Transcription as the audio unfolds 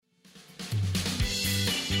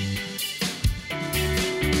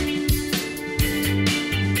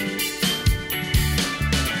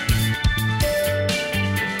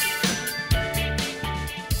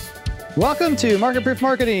Welcome to Market Proof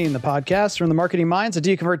Marketing, the podcast from the marketing minds at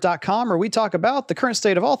Deconvert.com, where we talk about the current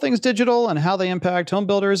state of all things digital and how they impact home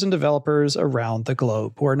builders and developers around the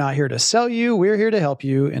globe. We're not here to sell you, we're here to help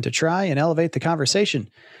you and to try and elevate the conversation.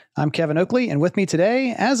 I'm Kevin Oakley, and with me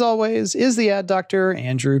today, as always, is the ad doctor,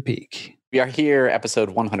 Andrew Peak. We are here, episode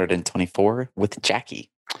 124, with Jackie.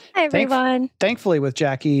 Hi, everyone. Thankfully with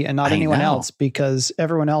Jackie and not anyone else, because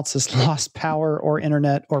everyone else has lost power or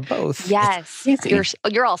internet or both. Yes,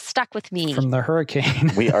 you're all stuck with me. From the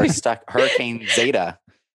hurricane. We are stuck. Hurricane Zeta.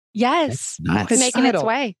 Yes, Nuts. it's making its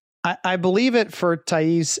way. I believe it for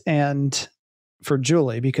Thais and for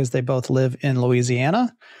Julie, because they both live in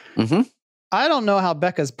Louisiana. Mm-hmm. I don't know how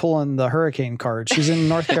Becca's pulling the hurricane card. She's in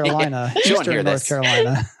North Carolina, She won't Eastern hear North this.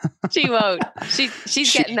 Carolina. She won't.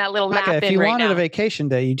 She's getting that little nap Becca, if in you right wanted now. a vacation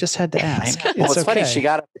day, you just had to ask. Well, it's funny. She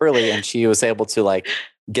got up early and she was able to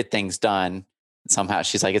get things done. Somehow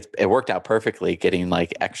she's like, it worked out perfectly getting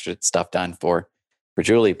extra stuff done for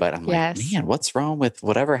Julie. But I'm like, man, what's wrong with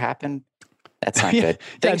whatever happened? That's not good.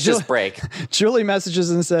 Things just break. Julie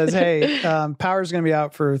messages and says, hey, power's going to be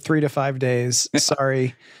out for 3 to 5 days.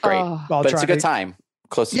 Sorry. Great. But it's a good time.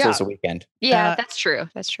 Close to the weekend. Yeah, that's true.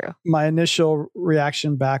 That's true. My initial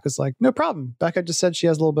reaction back was like, no problem. Becca just said she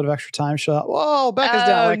has a little bit of extra time. Whoa, Becca's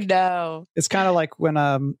down. No. It's kind of like when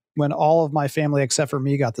all of my family except for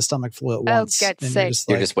me got the stomach flu at once. Get sick.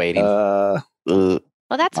 You're just waiting. Well,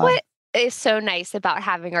 that's what is so nice about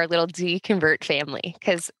having our little Deconvert family,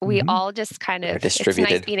 because we all just kind of distributed.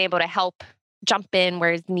 It's nice being able to help jump in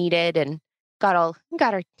where it's needed and got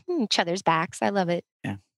our each other's backs. I love it.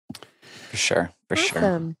 Yeah, for sure.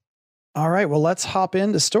 Awesome. All right, well, let's hop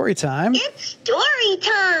into story time. It's story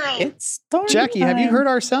time. Jackie, have you heard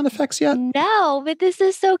our sound effects yet? No, but this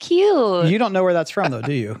is so cute. You don't know where that's from, though,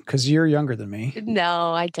 do you? Because you're younger than me.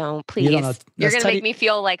 No, I don't. Please. You don't know. You're going to make me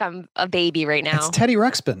feel like I'm a baby right now. It's Teddy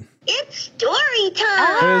Ruxpin. It's story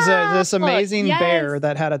time. It was this amazing bear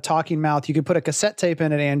that had a talking mouth. You could put a cassette tape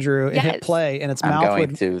in it, Andrew, and hit play, and its mouth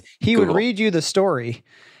would read you the story.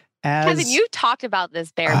 Kevin, you talked about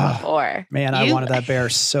this bear before. Man, I wanted that bear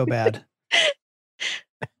so bad.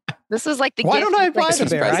 This was like the Why gift. don't I buy the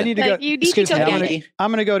bear? I need to go. You need to go get it.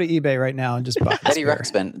 I'm going to go to eBay right now and just buy this Teddy bear.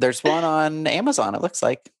 Ruxpin. There's one on Amazon, it looks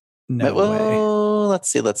like. No way. Let's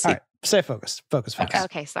see. All right, stay focused. Focus.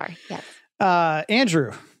 Okay, sorry. Yes.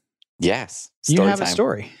 Andrew. Yes. You have a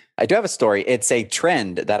story. I do have a story. It's a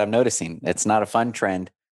trend that I'm noticing. It's not a fun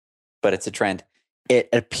trend, but it's a trend. It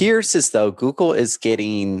appears as though Google is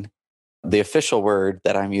getting, the official word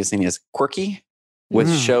that I'm using is quirky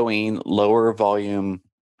with showing lower volume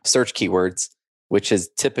search keywords, which is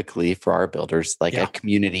typically for our builders a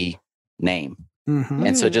community name. Mm-hmm.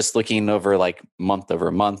 And so just looking over month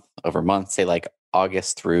over month, say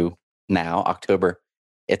August through now, October,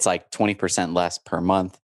 it's 20% less per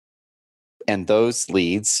month. And those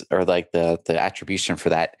leads are the attribution for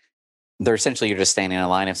that. They're essentially, you're just standing in a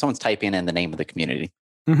line. If someone's typing in the name of the community,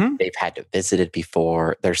 they've had to visit it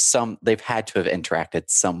before. They've had to have interacted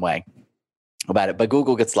some way about it. But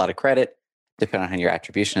Google gets a lot of credit, depending on how your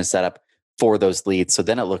attribution is set up for those leads. So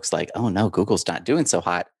then it looks like, oh no, Google's not doing so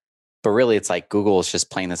hot. But really, it's like Google is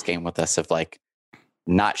just playing this game with us of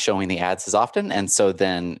not showing the ads as often. And so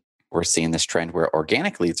then we're seeing this trend where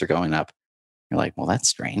organic leads are going up. You're like, well, that's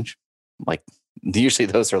strange. Usually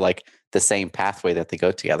those are the same pathway that they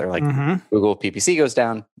go together. Google PPC goes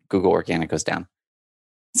down, Google organic goes down.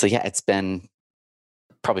 So yeah, it's been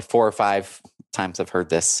probably 4 or 5 times I've heard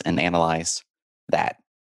this and analyzed that.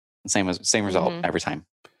 Same result every time.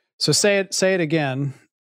 So say it again,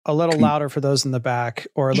 a little louder for those in the back,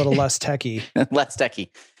 or a little less techie. Less techie.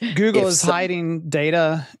 Google is hiding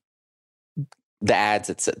data. The ads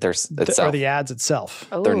itself. Or the ads itself.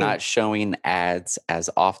 They're not showing ads as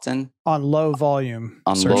often on low volume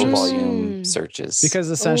searches. Because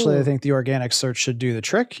essentially I think the organic search should do the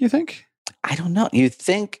trick, you think? I don't know. You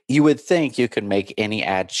would think you could make any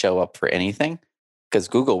ad show up for anything because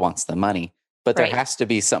Google wants the money. But there has to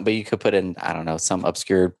be something you could put in, I don't know, some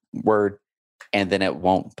obscure word, and then it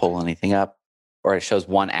won't pull anything up, or it shows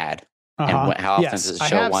one ad. And how often does it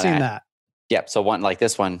show one ad? I have seen that. Yep. So one like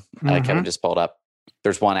this one, Kevin just pulled up.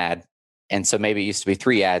 There's one ad. And so maybe it used to be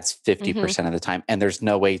 3 ads 50% of the time. And there's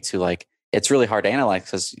no way to it's really hard to analyze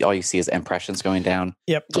because all you see is impressions going down,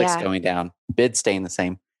 clicks going down, bids staying the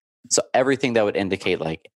same. So everything that would indicate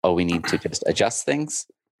we need to just adjust things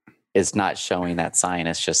is not showing that sign.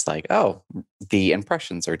 It's just the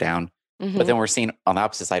impressions are down. But then we're seeing on the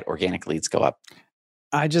opposite side, organic leads go up.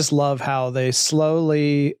 I just love how they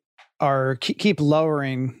slowly keep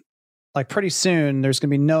lowering. Pretty soon, there's going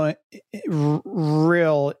to be no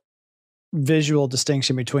real visual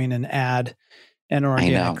distinction between an ad an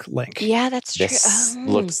organic link. Yeah, that's true. This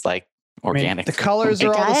looks like organic. The colors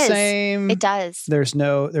are all the same. It does. There's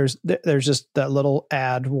just that little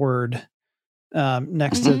ad word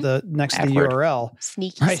next to the URL.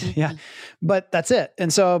 Sneaky. Right. Sneaky. Yeah. But that's it.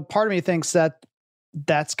 And so part of me thinks that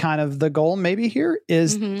that's kind of the goal maybe here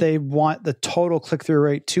is they want the total click-through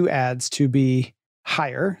rate to ads to be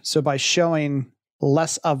higher. So by showing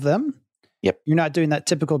less of them, you're not doing that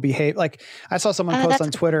typical behavior. Like I saw someone post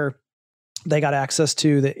on Twitter, they got access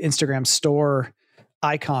to the Instagram store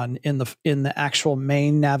icon in the actual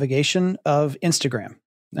main navigation of Instagram.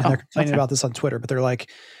 And they're complaining about this on Twitter, but they're like,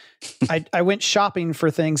 I went shopping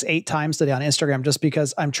for things 8 times today on Instagram just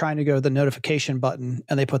because I'm trying to go to the notification button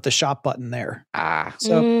and they put the shop button there.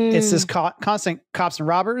 So it's this constant cops and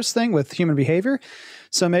robbers thing with human behavior.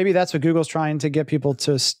 So maybe that's what Google's trying to get people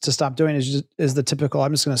to stop doing is the typical,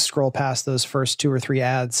 I'm just going to scroll past those first 2 or 3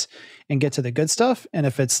 ads and get to the good stuff. And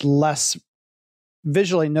if it's less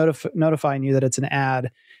visually notifying you that it's an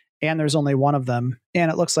ad and there's only one of them,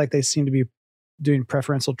 and it looks like they seem to be doing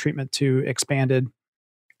preferential treatment to expanded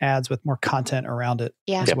ads with more content around it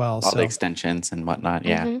as well. All the extensions and whatnot.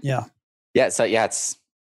 Yeah. So it's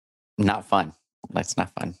not fun. It's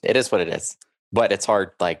not fun. It is what it is, but it's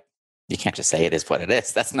hard. Like you can't just say it is what it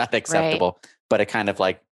is. That's not acceptable, but it kind of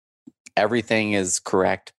like everything is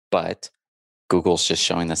correct, but Google's just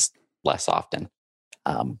showing this less often.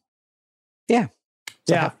 So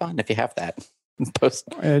have fun if you have that. Post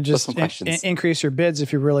some questions. Increase your bids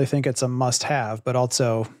if you really think it's a must have, but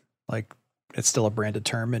also like, it's still a branded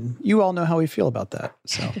term, and you all know how we feel about that.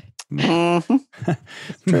 So, moving.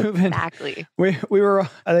 Exactly. We were.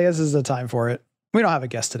 I think this is the time for it. We don't have a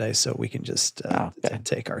guest today, so we can just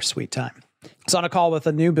take our sweet time. So, on a call with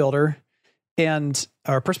a new builder and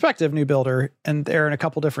our prospective new builder, and they're in a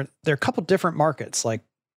couple different markets, like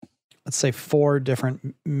let's say 4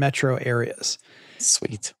 different metro areas.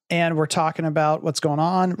 Sweet. And we're talking about what's going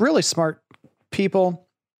on. Really smart people.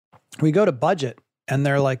 We go to budget. And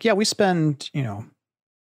they're like, yeah, we spend,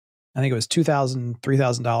 I think it was $2,000,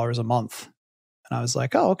 $3,000 a month. And I was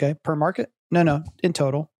like, oh, okay. Per market? No, in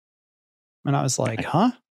total. And I was like,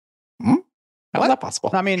 huh? How's that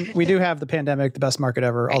possible? I mean, we do have the pandemic, the best market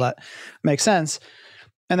ever. All that makes sense.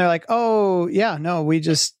 And they're like, oh, yeah, no,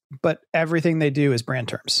 but everything they do is brand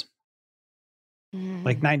terms.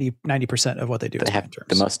 Like 90% of what they do is brand terms.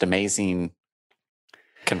 The most amazing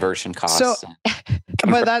conversion costs. So,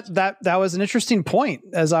 but that was an interesting point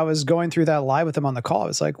as I was going through that live with them on the call. I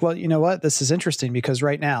was like, well, you know what? This is interesting because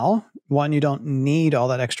right now, one, you don't need all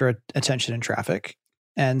that extra attention and traffic.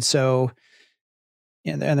 And so,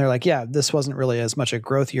 and they're like, yeah, this wasn't really as much a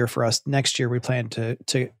growth year for us. Next year, we plan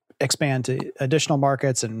to expand to additional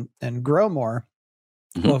markets and grow more.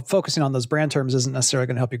 Well, focusing on those brand terms isn't necessarily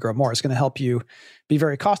going to help you grow more. It's going to help you be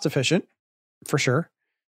very cost efficient for sure.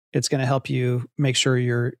 It's going to help you make sure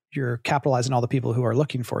you're capitalizing all the people who are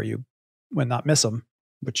looking for you when not miss them,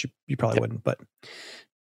 which you probably wouldn't. But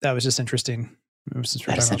that was just interesting.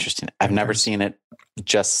 That's interesting. I've never seen it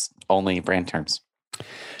just only brand terms.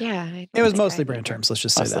 Yeah. It was mostly brand terms. Let's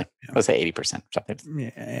just say that. Let's say 80%.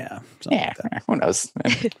 Something. Yeah. Like who knows?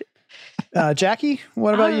 Jackie,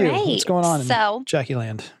 what about you? Right. What's going on in Jackie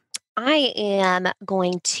Land? I am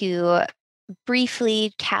going to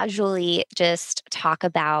briefly, casually just talk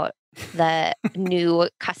about the new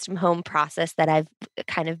custom home process that I've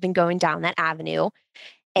kind of been going down that avenue.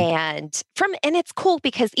 And it's cool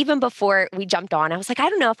because even before we jumped on, I was like, I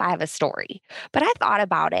don't know if I have a story, but I thought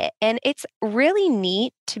about it, and it's really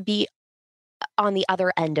neat to be on the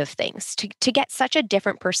other end of things, to get such a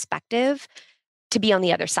different perspective, to be on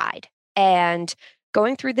the other side. And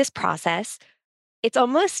going through this process, it's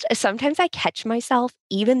almost, sometimes I catch myself,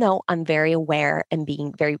 even though I'm very aware and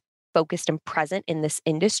being very focused and present in this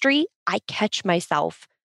industry, I catch myself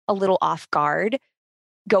a little off guard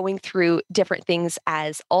going through different things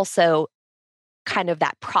as also kind of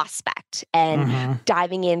that prospect and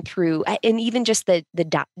diving in through, and even just the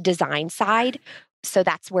design side. So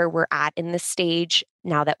that's where we're at in this stage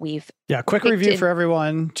now that we've... Yeah, quick review for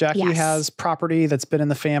everyone. Jackie has property that's been in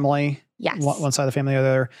the family. Yes. One side of the family or the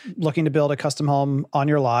other, looking to build a custom home on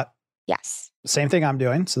your lot. Yes. Same thing I'm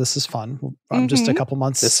doing. So this is fun. I'm just a couple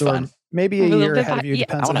months this or fun. Maybe a year ahead of you.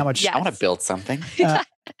 Depends on how much... I want to build something. Well,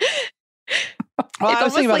 I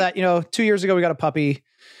was thinking about that. 2 years ago, we got a puppy.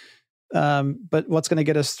 But what's going to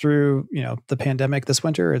get us through, the pandemic this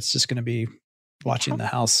winter? It's just going to be watching the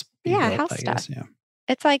house be built, house I guess. stuff. Yeah.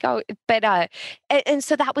 It's like, oh, but, and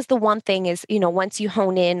so that was the one thing is, once you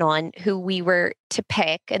hone in on who we were to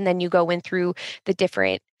pick, and then you go in through the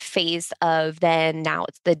different phase of then now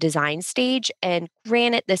it's the design stage. And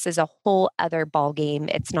granted, this is a whole other ball game.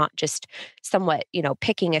 It's not just somewhat,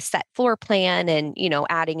 picking a set floor plan and,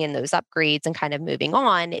 adding in those upgrades and kind of moving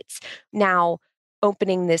on. It's now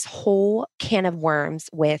opening this whole can of worms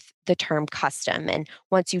with the term custom. And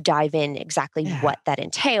once you dive in exactly what that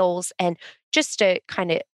entails, and just to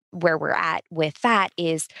kind of where we're at with that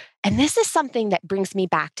is, and this is something that brings me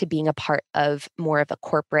back to being a part of more of a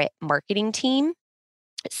corporate marketing team.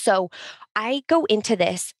 So I go into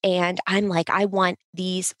this and I'm like, I want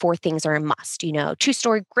these 4 things are a must,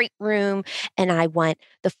 2-story, great room. And I want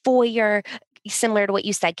the foyer, similar to what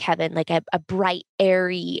you said, Kevin, like a bright,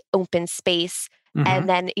 airy, open space. Mm-hmm. And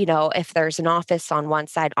then, if there's an office on one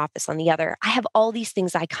side, office on the other, I have all these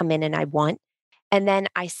things I come in and I want. And then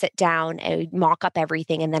I sit down and mock up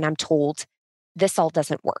everything. And then I'm told this all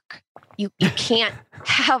doesn't work. You can't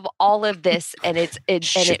have all of this and it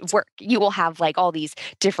work. You will have like all these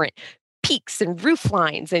different peaks and roof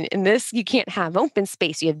lines and this, you can't have open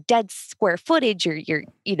space. You have dead square footage or you're,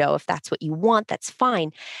 if that's what you want, that's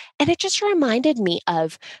fine. And it just reminded me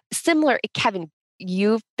of similar, Kevin,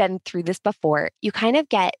 you've been through this before. You kind of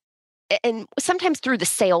get, and sometimes through the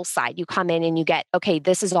sales side, you come in and you get, okay,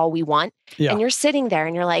 this is all we want. Yeah. And you're sitting there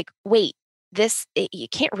and you're like, wait, you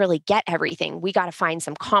can't really get everything. We got to find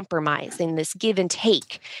some compromise in this give and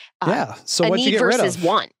take. So what you get rid of?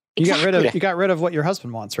 Want. Exactly. You got rid of what your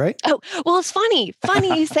husband wants, right? Oh, well, it's funny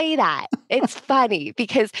you say that. It's funny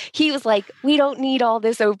because he was like, we don't need all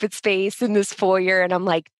this open space in this foyer. And I'm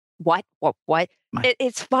like, what?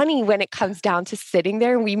 It's funny when it comes down to sitting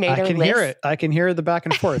there and we made our list. Hear it. I can hear the back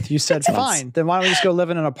and forth. You said, fine, then why don't we just go live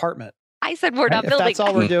in an apartment? I said, we're not building. If that's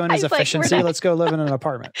all we're doing is efficiency, let's go live in an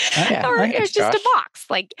apartment. Or it's just a box.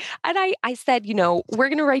 And I said, we're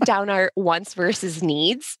going to write down our wants versus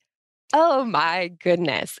needs. Oh my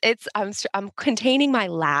goodness. I'm containing my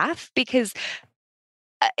laugh because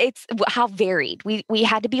it's how varied. We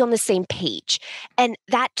had to be on the same page. And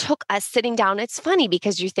that took us sitting down. It's funny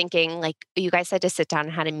because you're thinking like you guys had to sit down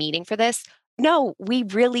and had a meeting for this. No, we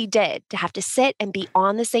really did to have to sit and be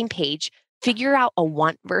on the same page, figure out a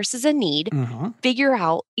want versus a need, figure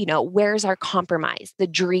out, where's our compromise, the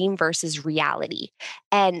dream versus reality,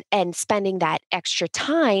 and spending that extra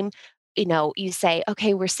time. You say,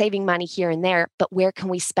 okay, we're saving money here and there, but where can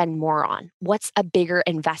we spend more on? What's a bigger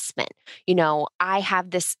investment? I have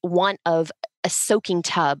this want of a soaking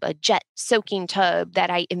tub, a jet soaking tub that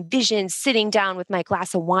I envision sitting down with my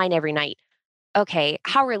glass of wine every night. Okay,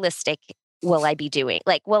 how realistic will I be doing?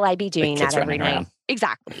 Will I be doing that every night?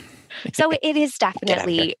 Exactly. So it is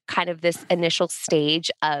definitely kind of this initial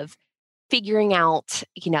stage of figuring out,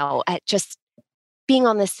 just being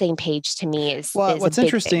on the same page to me is what's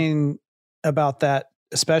interesting about that,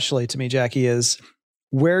 especially to me, Jackie, is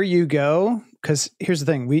where you go. Because here's the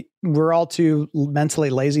thing, we're all too mentally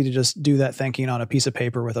lazy to just do that thinking on a piece of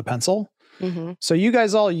paper with a pencil. Mm-hmm. So you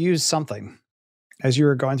guys all use something as you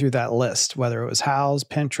were going through that list, whether it was Houzz,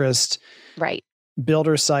 Pinterest, right,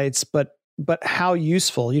 builder sites, but how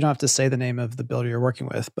useful, you don't have to say the name of the builder you're working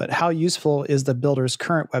with, but how useful is the builder's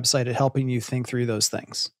current website at helping you think through those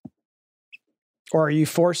things? Or are you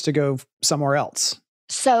forced to go somewhere else?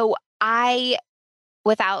 So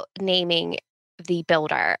without naming the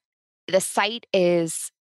builder, the site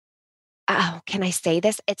is, can I say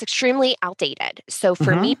this? It's extremely outdated. So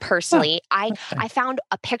for me personally, I found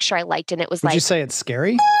a picture I liked and it was Would you say it's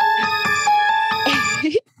scary?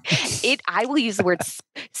 I will use the word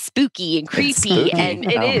spooky and creepy, and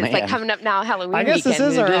it is man. Like coming up now, Halloween. I guess weekend, this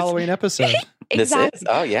is our Halloween episode. Exactly. This is?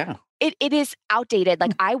 Oh yeah. It is outdated.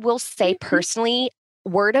 Like I will say personally,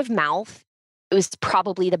 word of mouth was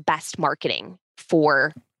probably the best marketing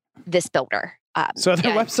for this builder. So the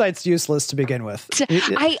website's useless to begin with.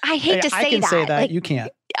 I hate to say that. I can say that. You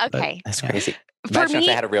can't. Okay. That's crazy. Imagine if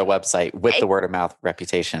they had a real website with the word of mouth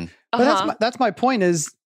reputation. But that's my point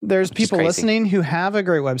is there's people listening who have a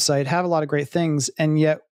great website, have a lot of great things. And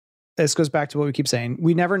yet this goes back to what we keep saying.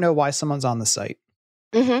 We never know why someone's on the site.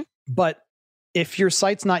 Mm-hmm. But if your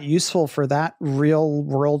site's not useful for that real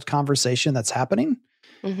world conversation that's happening,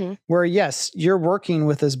 where yes, you're working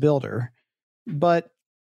with this builder, but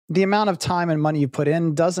the amount of time and money you put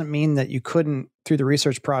in doesn't mean that you couldn't, through the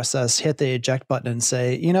research process, hit the eject button and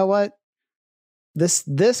say, you know what,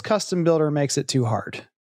 this custom builder makes it too hard,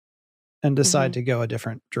 and decide to go a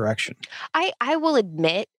different direction. I will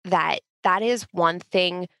admit that is one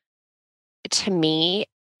thing to me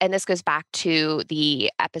and this goes back to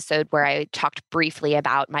the episode where I talked briefly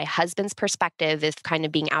about my husband's perspective of kind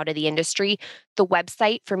of being out of the industry. The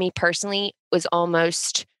website for me personally was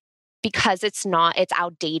almost, because it's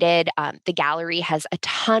outdated. The gallery has a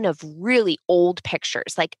ton of really old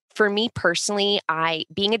pictures. Like for me personally,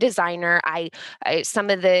 being a designer, some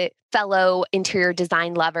of the fellow interior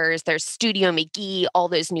design lovers, there's Studio McGee, all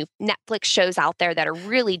those new Netflix shows out there that are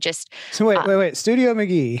really just. So wait, Studio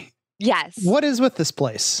McGee. Yes. What is with this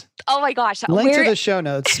place? Oh my gosh. Link to the show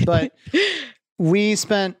notes, but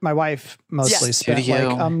my wife mostly spent Studio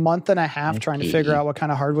like a month and a half trying to figure out what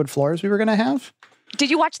kind of hardwood floors we were going to have. Did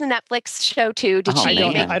you watch the Netflix show too?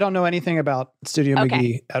 I don't know anything about Studio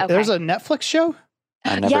McGee. Okay. There's a Netflix show?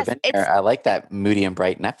 I've never been there. I like that moody and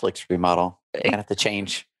bright Netflix remodel. I have to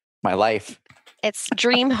change my life. It's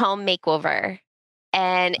Dream Home Makeover.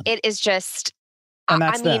 And it is just... And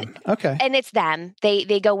that's them. Okay. And it's them.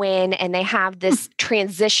 They go in and they have this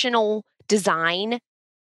transitional design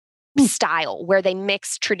style where they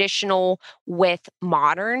mix traditional with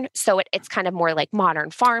modern. So it's kind of more like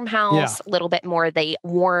modern farmhouse, a little bit more the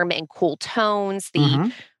warm and cool tones.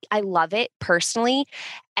 I love it personally.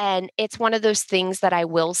 And it's one of those things that I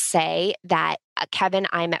will say that Kevin,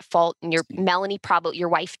 I'm at fault, and Melanie, probably your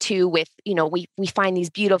wife too, with, we find these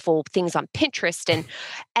beautiful things on Pinterest,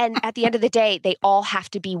 and at the end of the day, they all have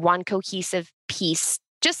to be one cohesive piece,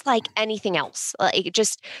 just like anything else, like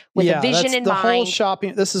just with a vision in mind. The whole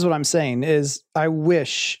shopping, this is what I'm saying is I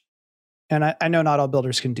wish, and I know not all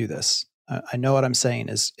builders can do this. I know what I'm saying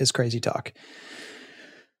is crazy talk.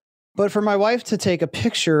 But for my wife to take a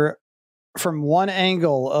picture from one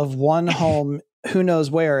angle of one home, who knows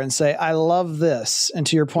where, and say, I love this. And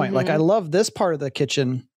to your point, like I love this part of the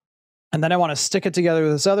kitchen, and then I want to stick it together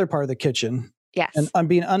with this other part of the kitchen. Yes. And I'm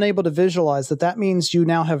being unable to visualize that means you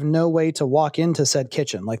now have no way to walk into said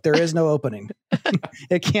kitchen. Like there is no opening.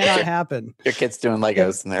 It cannot happen. Your kid's doing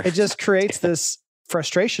Legos in there. It just creates this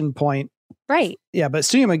frustration point. Right. Yeah. But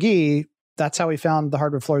Studio McGee, that's how we found the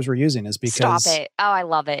hardwood floors we're using, is because. Stop it. Oh, I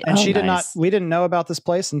love it. And we didn't know about this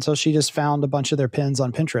place until she just found a bunch of their pins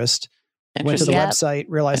on Pinterest. Went to the website,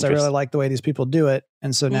 realized I really like the way these people do it.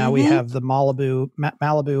 And so now we have the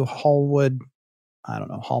Malibu Hallwood, I don't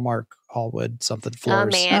know, Hallwood something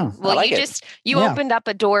floors. Oh man. Well, you opened up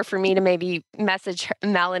a door for me to maybe message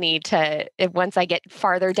Melanie once I get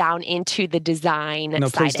farther down into the design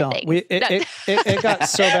side please don't. of things. It got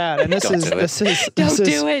so bad. And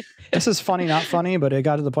this is funny, not funny, but it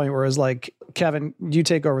got to the point where it was like, Kevin, you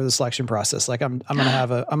take over the selection process. Like I'm going to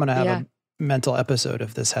have a mental episode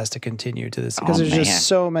if this has to continue to this, because there's just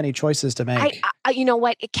so many choices to make. You know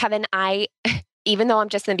what, Kevin, even though I'm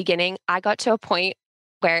just in the beginning, I got to a point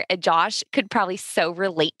where Josh could probably so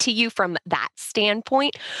relate to you from that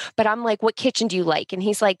standpoint. But I'm like, what kitchen do you like? And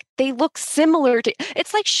he's like, they look similar to,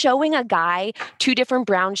 it's like showing a guy two different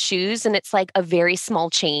brown shoes and it's like a very small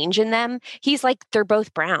change in them. He's like, they're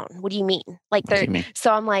both brown. What do you mean? Like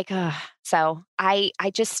so I'm like, so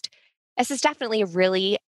this is definitely a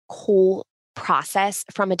really cool process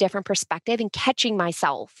from a different perspective, and catching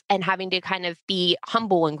myself and having to kind of be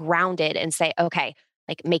humble and grounded and say, okay,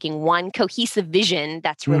 like making one cohesive vision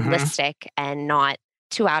that's realistic and not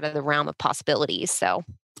too out of the realm of possibilities. So,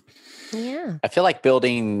 yeah. I feel like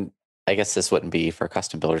building, I guess this wouldn't be for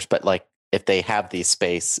custom builders, but like if they have the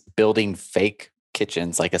space, building fake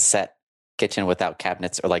kitchens, like a set kitchen without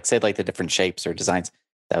cabinets, or like say like the different shapes or designs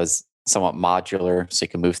that was somewhat modular so you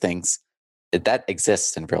can move things. That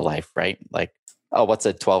exists in real life, right? Like, what's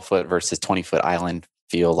a 12-foot versus 20-foot island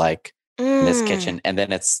feel like in this kitchen? And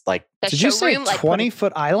then it's like, did you say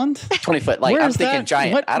 20-foot island? 20-foot, like I'm thinking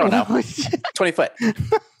giant. I don't know. 20-foot,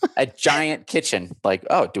 a giant kitchen. Like,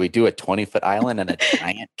 do we do a 20-foot island and a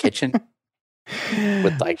giant kitchen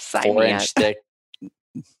with like 4-inch thick?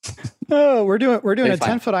 We're doing a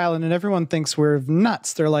 10-foot island, and everyone thinks we're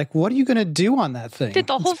nuts. They're like, "What are you going to do on that thing?" Did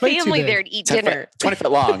the whole family there to eat dinner? 20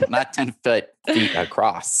 foot long, not 10 feet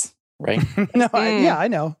across, right? No, I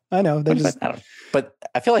know. But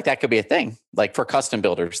I feel like that could be a thing, like for custom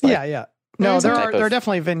builders. Like, yeah. No, there are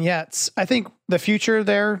definitely vignettes. I think the future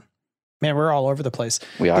there, man, we're all over the place.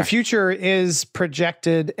 We are. The future is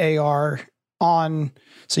projected AR on.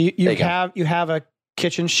 So you have a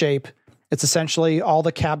kitchen shape. It's essentially all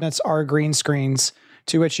the cabinets are green screens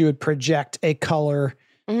to which you would project a color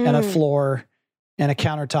and a floor and a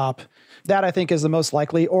countertop. That I think is the most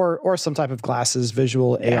likely, or some type of glasses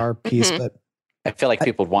visual AR piece. But I feel like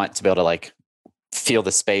people would want to be able to like feel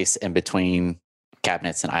the space in between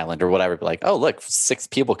cabinets and island or whatever. Be like, oh, look, 6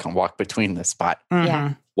 people can walk between this spot.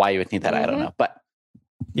 Yeah. Why you would need that, I don't know. But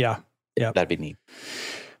yeah, that'd be neat.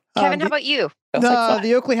 Kevin, how about you? That's like fun.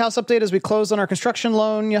 The Oakley House update is we closed on our construction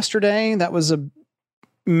loan yesterday. That was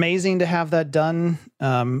amazing to have that done.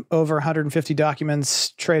 Over 150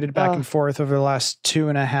 documents traded back and forth over the last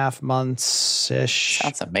 2.5 months ish.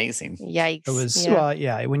 Sounds amazing. Yikes. It was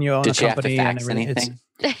when you own a company and everything.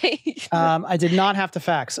 I did not have to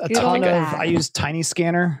fax a ton of. I use Tiny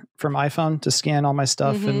Scanner from iPhone to scan all my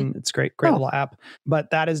stuff, and it's great little app.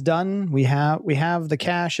 But that is done. We have the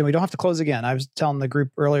cash, and we don't have to close again. I was telling the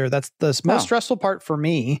group earlier that's the most stressful part for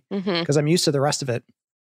me because I'm used to the rest of it.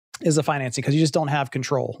 Is the financing, because you just don't have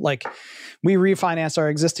control. Like we refinanced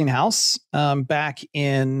our existing house back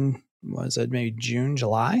in maybe June,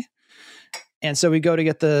 July, and so we go to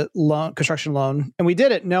get the construction loan, and we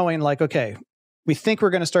did it knowing like, okay, we think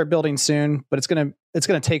we're going to start building soon, but it's going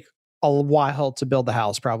to take a while to build the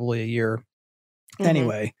house, probably a year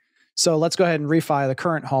anyway. So let's go ahead and refi the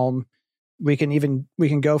current home. We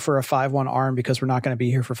can go for a 5/1 ARM because we're not going to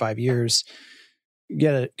be here for 5 years.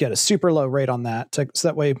 Get a super low rate on that, so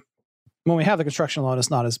that way when we have the construction loan,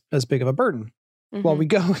 it's not as big of a burden. Well, we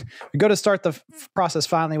go to start the process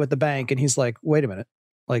finally with the bank, and he's like, "Wait a minute,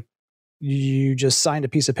 like you just signed a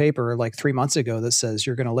piece of paper like 3 months ago that says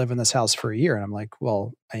you're going to live in this house for a year," and I'm like,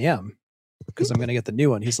 "Well, I am because I'm going to get the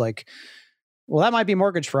new one." He's like, "Well, that might be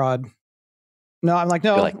mortgage fraud." No, I'm like,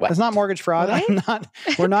 no, it's not mortgage fraud.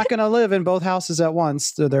 We're not going to live in both houses at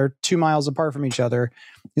once. They're 2 miles apart from each other.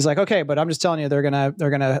 He's like, okay, but I'm just telling you, that's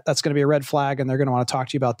going to be a red flag, and they're going to want to talk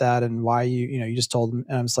to you about that and why you just told them.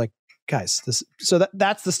 And I was like, guys,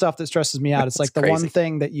 that's the stuff that stresses me out. It's like the one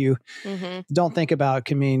thing that you don't think about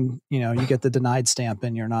can mean, you get the denied stamp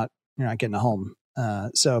and you're not getting a home.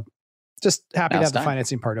 So just happy to have the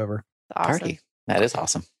financing part over. Awesome. That is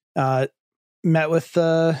awesome. Met with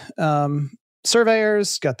the,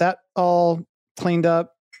 surveyors, got that all cleaned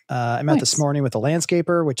up. I met this morning with the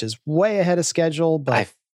landscaper, which is way ahead of schedule, but I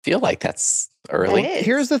feel like that's early.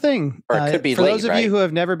 Here's the thing. Or it could be for late, those of you who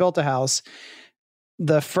have never built a house,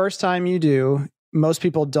 the first time you do, most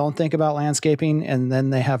people don't think about landscaping, and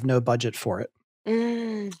then they have no budget for it.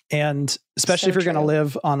 And especially if you're going to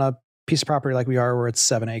live on a piece of property like we are, where it's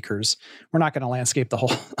 7 acres, we're not going to landscape the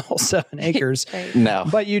whole 7 acres. Right. No,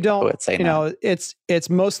 but you don't. It's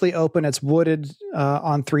mostly open. It's wooded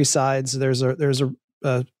on 3 sides. There's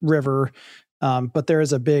a river, but there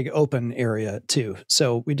is a big open area too.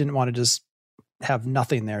 So we didn't want to just have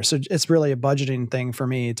nothing there. So it's really a budgeting thing for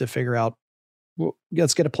me to figure out.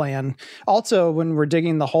 Let's get a plan. Also, when we're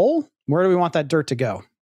digging the hole, where do we want that dirt to go?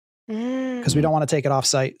 Because we don't want to take it off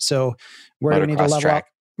site. So where do we need to level up?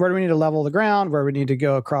 Where do we need to level the ground? Where we need to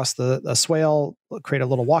go across the swale, create a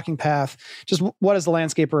little walking path? Just what does the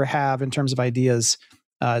landscaper have in terms of ideas?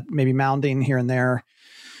 Maybe mounding here and there.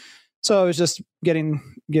 So it was just getting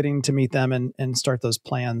to meet them and start those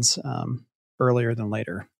plans earlier than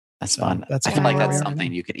later. That's fun. I feel like that's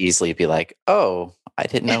something you could easily be like, oh, I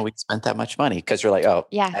didn't know we spent that much money. Because you're like, oh,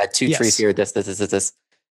 add 2 trees here, this.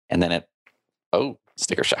 And then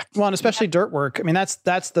sticker shock. Well, and especially dirt work. I mean,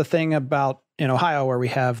 that's the thing about in Ohio, where we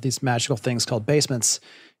have these magical things called basements.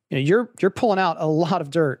 You're pulling out a lot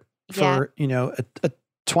of dirt for a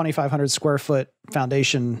 2,500 square foot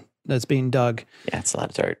foundation that's being dug. Yeah, it's a lot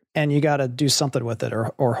of dirt, and you got to do something with it,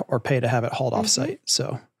 or pay to have it hauled off site.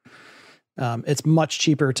 So it's much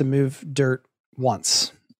cheaper to move dirt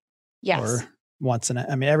once. Yes. Or once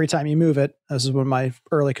every time you move it. This is one of my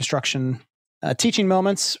early construction teaching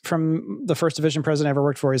moments from the first division president I ever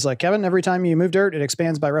worked for. He's like, Kevin, every time you move dirt, it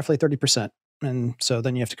expands by roughly 30%. And so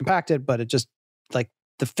then you have to compact it, but it just like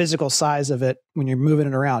the physical size of it when you're moving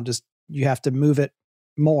it around, just you have to move it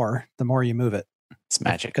more the more you move it. It's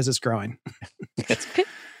magic because it's growing.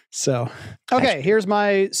 So, okay, here's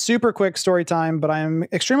my super quick story time, but I'm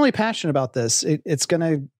extremely passionate about this. It's going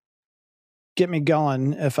to get me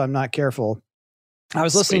going if I'm not careful. I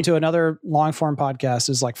was listening to another long form podcast.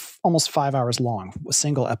 It was like almost 5 hours long, a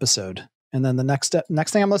single episode. And then the next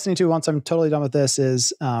thing I'm listening to once I'm totally done with this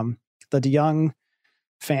is the DeYoung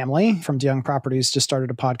family from DeYoung Properties just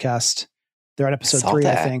started a podcast. They're at episode 3,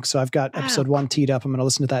 I think. So I've got episode 1 teed up. I'm going to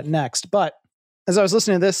listen to that next. But as I was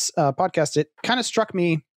listening to this podcast, it kind of struck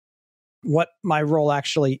me what my role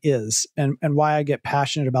actually is and why I get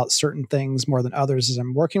passionate about certain things more than others as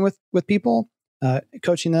I'm working with people.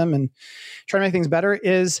 Coaching them and trying to make things better.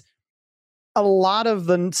 Is a lot of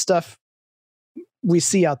the stuff we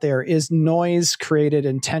see out there is noise created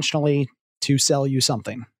intentionally to sell you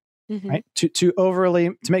something, right?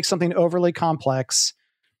 To make something overly complex,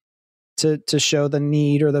 to show the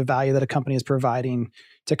need or the value that a company is providing,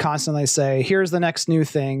 to constantly say, here's the next new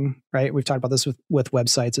thing, right? We've talked about this with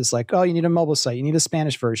websites. It's like, oh, you need a mobile site, you need a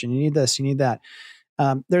Spanish version, you need this, you need that.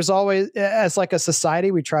 There's always, as like a society,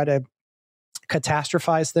 we try to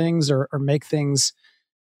catastrophize things or make things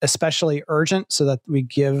especially urgent so that we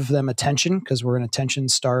give them attention because we're an attention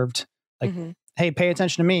starved, like, hey, pay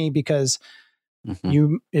attention to me because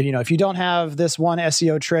you know, if you don't have this one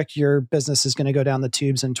SEO trick, your business is going to go down the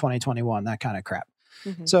tubes in 2021, that kind of crap.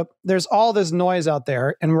 So there's all this noise out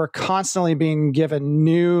there and we're constantly being given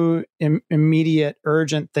new immediate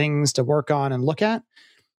urgent things to work on and look at.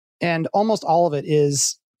 And almost all of it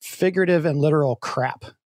is figurative and literal crap.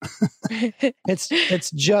 It's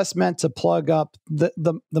just meant to plug up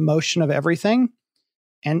the motion of everything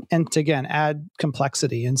and to, again, add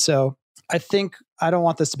complexity. And so I think I don't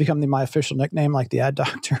want this to become my official nickname like the ad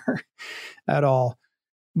doctor at all.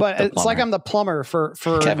 But it's like I'm the plumber for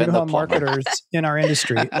Kevin, new home marketers in our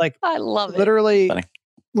industry. Like, I love it. Literally,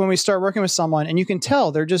 when we start working with someone and you can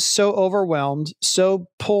tell they're just so overwhelmed, so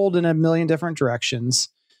pulled in a million different directions.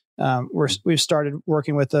 We've started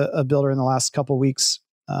working with a builder in the last couple of weeks,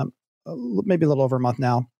 maybe a little over a month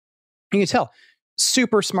now. You can tell,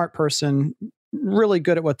 super smart person, really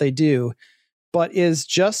good at what they do, but is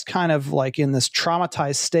just kind of like in this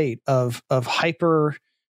traumatized state of hyper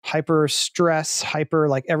stress,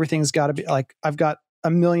 like everything's got to be like, I've got a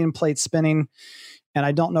million plates spinning and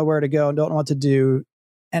I don't know where to go and don't know what to do.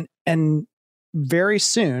 And very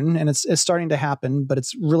soon, and it's starting to happen, but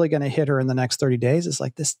it's really going to hit her in the next 30 days. It's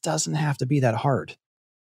like, this doesn't have to be that hard.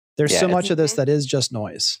 There's so much of this that is just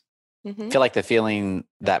noise. I feel like the feeling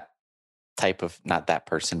that type of, not that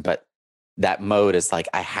person, but that mode is like,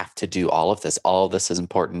 I have to do all of this. All of this is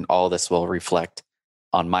important. All of this will reflect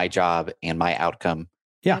on my job and my outcome.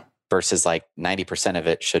 Yeah. Versus like 90% of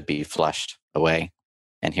it should be flushed away.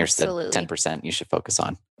 And here's Absolutely. the 10% you should focus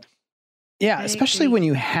on. Yeah. Especially when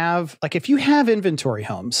you have, like, if you have inventory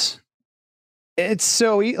homes, it's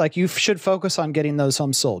so like you should focus on getting those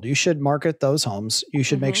homes sold. You should market those homes. You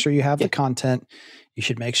should make sure you have the content. You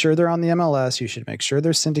should make sure they're on the MLS. You should make sure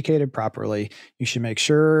they're syndicated properly. You should make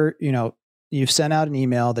sure, you know, you've sent out an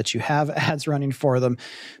email that you have ads running for them.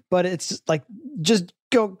 But it's like, just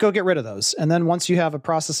go get rid of those. And then once you have a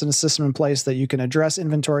process and a system in place that you can address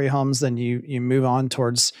inventory homes, then you move on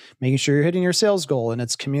towards making sure you're hitting your sales goal. And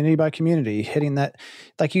it's community by community, hitting that.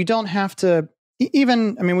 Like, you don't have to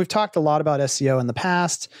even, I mean, we've talked a lot about SEO in the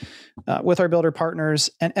past with our builder partners,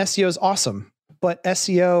 and SEO is awesome, but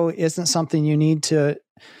SEO isn't something you need to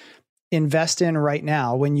invest in right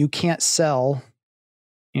now when you can't sell,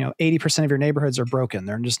 you know, 80% of your neighborhoods are broken.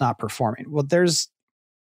 They're just not performing. Well,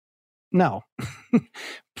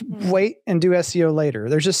 wait and do SEO later.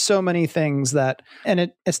 There's just so many things that,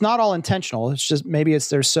 and it's not all intentional. It's just,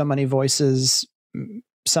 there's so many voices.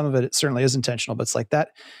 Some of it certainly is intentional, but it's like that.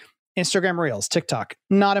 Instagram Reels, TikTok,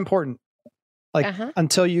 not important. Like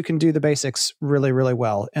until you can do the basics really, really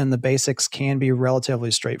well. And the basics can be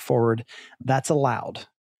relatively straightforward. That's allowed.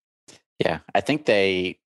 Yeah. I think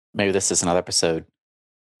maybe this is another episode.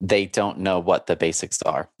 They don't know what the basics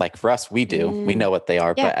are. Like for us, we do. We know what they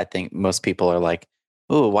are, but I think most people are like,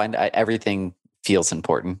 "Oh, why everything feels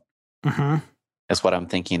important." That's what I'm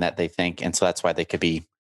thinking that they think, and so that's why they could be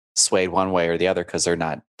swayed one way or the other because they're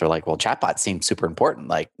like, "Well, chatbots seem super important.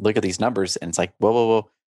 Like, look at these numbers," and it's like, "Whoa!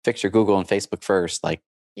 Fix your Google and Facebook first." Like,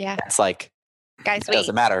 it's like, guys, it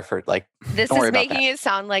doesn't matter for like. This is making it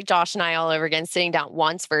sound like Josh and I all over again, sitting down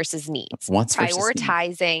wants versus needs,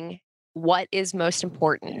 prioritizing what is most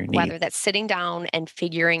important, whether that's sitting down and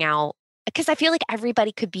figuring out, because I feel like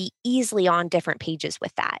everybody could be easily on different pages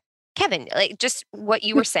with that. Kevin, like just what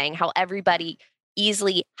you were saying, how everybody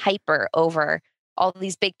easily hyper over all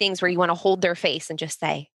these big things where you want to hold their face and just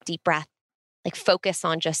say, deep breath, like focus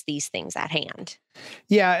on just these things at hand.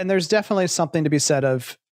 Yeah. And there's definitely something to be said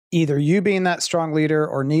of either you being that strong leader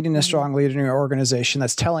or needing a strong leader in your organization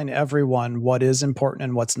that's telling everyone what is important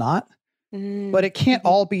and what's not. But it can't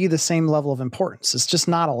all be the same level of importance. It's just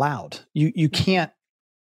not allowed. You can't,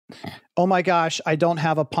 oh my gosh, I don't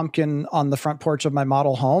have a pumpkin on the front porch of my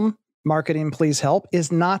model home. Marketing, please help,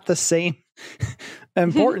 is not the same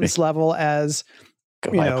importance level as,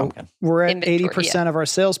 we're at 80% of our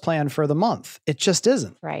sales plan for the month. It just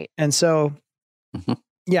isn't. Right. And so,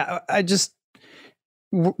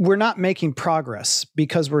 we're not making progress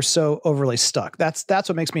because we're so overly stuck. That's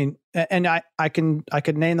what makes me, and I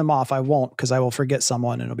could name them off. I won't, because I will forget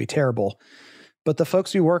someone and it'll be terrible. But the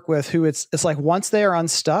folks we work with who it's like once they are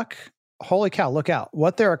unstuck, holy cow, look out.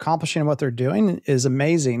 What they're accomplishing and what they're doing is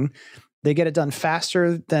amazing. They get it done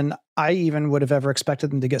faster than I even would have ever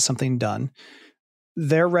expected them to get something done.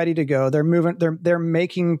 They're ready to go. They're moving, they're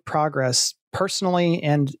making progress personally,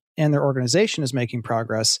 and their organization is making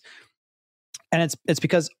progress. And it's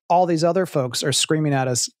because all these other folks are screaming at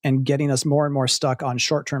us and getting us more and more stuck on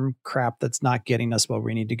short-term crap that's not getting us where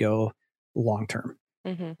we need to go long term.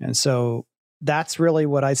 Mm-hmm. And so that's really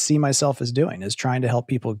what I see myself as doing, is trying to help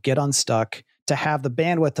people get unstuck, to have the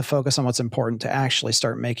bandwidth to focus on what's important, to actually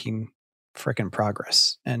start making freaking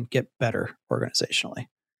progress and get better organizationally.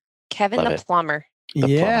 Kevin Love the it. plumber.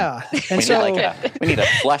 Yeah. And so we need a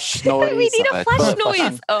flush noise. We need on a flush toilet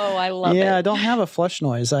noise. Oh, I love yeah, I it. don't have a flush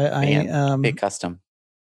noise. Big custom.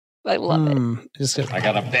 I love it. I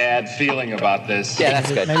got a bad feeling about this. Yeah,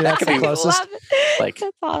 that's good. Maybe that's That the could be closest. Love it. Like-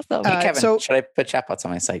 That's awesome. Hey, Kevin, so- should I put chatbots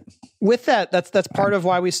on my site? With that's part of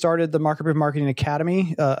why we started the Market Proof Marketing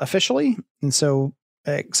Academy officially. And so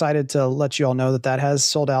excited to let you all know that has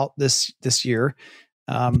sold out this year.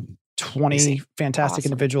 20 Amazing. fantastic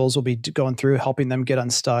Awesome. individuals will be going through, helping them get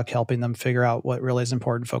unstuck, helping them figure out what really is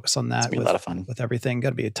important, focus on that. It's gonna be a lot of fun. With everything.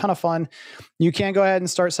 Going to be a ton of fun. You can go ahead and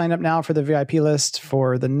start signing up now for the VIP list.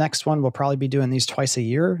 For the next one, we'll probably be doing these twice a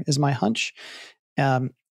year, is my hunch. So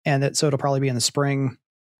it'll probably be in the spring.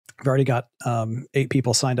 I've already got 8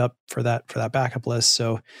 people signed up for that backup list.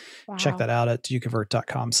 So check that out at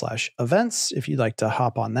doyouconvert.com/events if you'd like to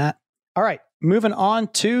hop on that. All right, moving on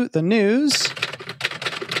to the news.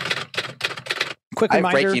 Quick I have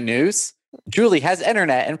reminder. breaking news. Julie has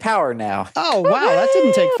internet and power now. Oh, wow. That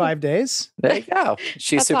didn't take 5 days. There you go.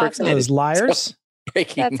 She's That's super awesome. excited. Those liars. So,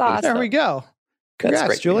 breaking That's news. awesome. There we go. That's Congrats,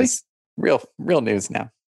 great Julie. news. Real news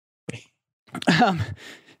now.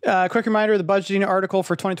 Quick reminder, the budgeting article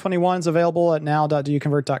for 2021 is available at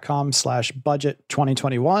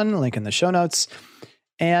now.doyouconvert.com/budget2021. Link in the show notes.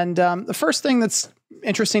 And the first thing that's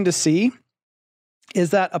interesting to see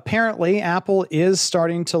is that apparently Apple is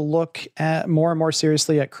starting to look at more and more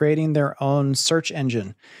seriously at creating their own search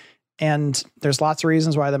engine. And there's lots of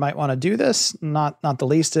reasons why they might want to do this. Not the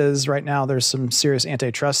least is right now there's some serious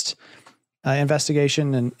antitrust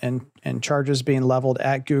investigation and charges being leveled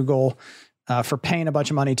at Google for paying a bunch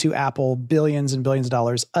of money to Apple, billions and billions of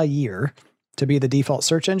dollars a year to be the default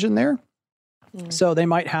search engine there. So they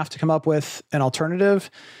might have to come up with an alternative.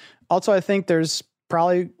 Also, I think there's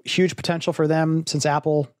probably huge potential for them, since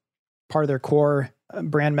Apple, part of their core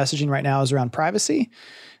brand messaging right now is around privacy.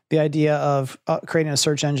 The idea of creating a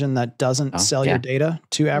search engine that doesn't sell your data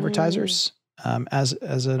to advertisers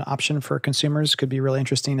as an option for consumers could be really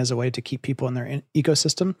interesting as a way to keep people in their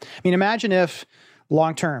ecosystem. I mean, imagine if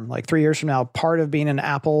long term, like 3 years from now, part of being an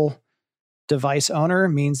Apple device owner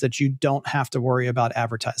means that you don't have to worry about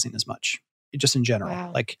advertising as much, just in general.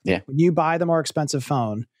 Wow. Like when you buy the more expensive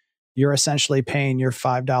phone, you're essentially paying your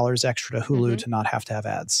 $5 extra to Hulu to not have to have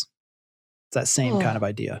ads. It's that same kind of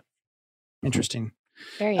idea. Interesting.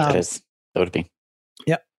 Very That interesting. is. That would be.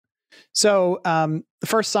 Yep. So the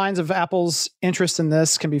first signs of Apple's interest in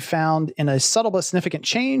this can be found in a subtle but significant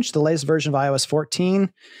change, the latest version of iOS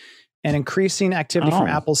 14, and increasing activity from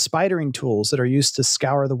Apple's spidering tools that are used to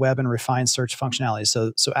scour the web and refine search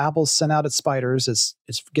functionality. So Apple's sent out its spiders. It's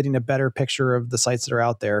getting a better picture of the sites that are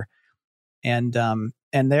out there. And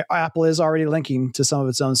Apple is already linking to some of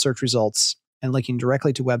its own search results and linking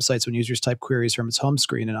directly to websites when users type queries from its home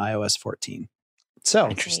screen in iOS 14. So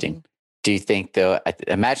Interesting. Do you think, though,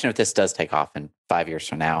 imagine if this does take off in 5 years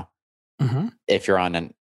from now, if you're on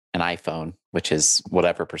an iPhone, which is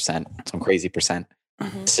whatever percent, some crazy percent,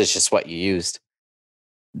 this is just what you used.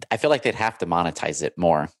 I feel like they'd have to monetize it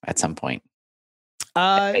more at some point. no,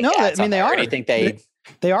 I mean, they are. Or do you think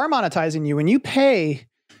they are monetizing you when you pay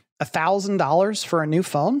 $1,000 for a new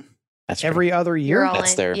phone every other year.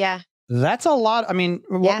 That's their That's a lot. I mean,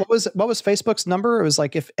 what was Facebook's number? It was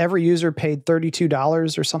like if every user paid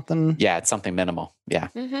 $32 or something. Yeah, it's something minimal. Yeah.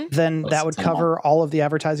 Then that would cover all of the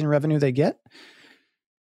advertising revenue they get.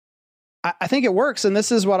 I think it works. And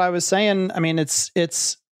this is what I was saying. I mean, I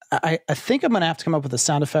think I'm going to have to come up with a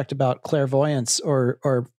sound effect about clairvoyance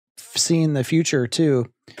or seeing the future too,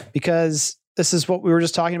 because this is what we were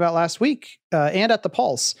just talking about last week and at the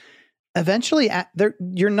Pulse. Eventually,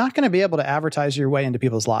 you're not going to be able to advertise your way into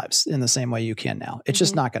people's lives in the same way you can now. It's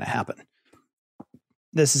just not going to happen.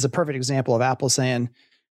 This is a perfect example of Apple saying,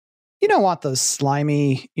 you don't want those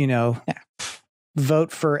slimy,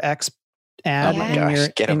 vote for X ad in your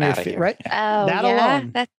feed, right? Oh, that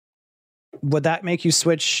alone. Would that make you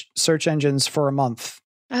switch search engines for a month?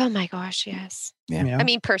 Oh my gosh, yes. Yeah. I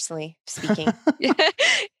mean, personally speaking.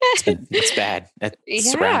 It's bad.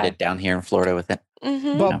 It's surrounded down here in Florida with it.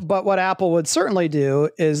 But what Apple would certainly do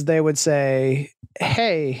is they would say,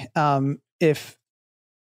 hey, if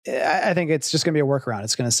I think it's just going to be a workaround.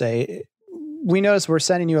 It's going to say, we notice we're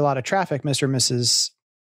sending you a lot of traffic, Mr. and Mrs.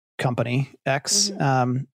 Company X.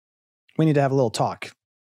 We need to have a little talk,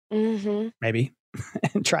 maybe,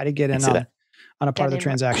 and try to get in on a part of the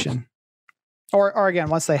transaction. Or again,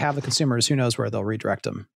 once they have the consumers, who knows where they'll redirect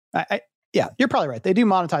them. Yeah, you're probably right. They do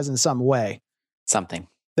monetize in some way. Something.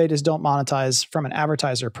 They just don't monetize from an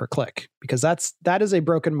advertiser per click, because that is a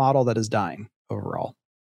broken model that is dying overall.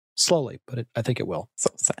 Slowly, but I think it will. So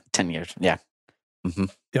 10 years. Yeah. Mm-hmm.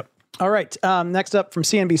 Yep. All right. Next up from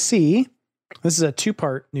CNBC. This is a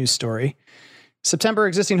two-part news story. September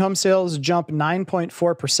existing home sales jump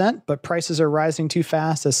 9.4%, but prices are rising too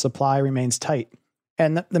fast as supply remains tight.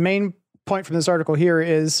 And the main point from this article here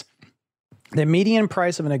is the median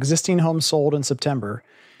price of an existing home sold in September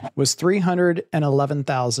was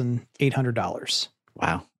 $311,800.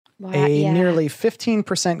 Wow. Nearly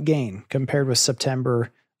 15% gain compared with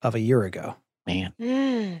September of a year ago.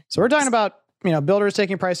 Man. So we're talking about, builders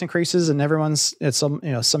taking price increases, and some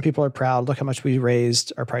people are proud. Look how much we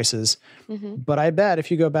raised our prices. Mm-hmm. But I bet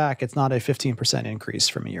if you go back, it's not a 15% increase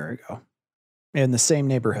from a year ago in the same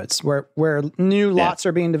neighborhoods where new lots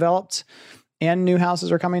are being developed and new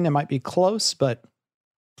houses are coming. It might be close, but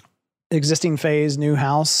existing phase, new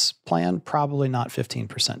house plan, probably not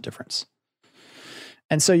 15% difference.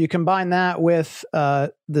 And so you combine that with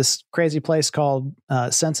this crazy place called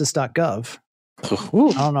census.gov. I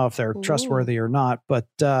don't know if they're trustworthy or not, but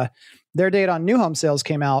their data on new home sales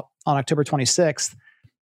came out on October 26th.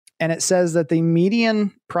 And it says that the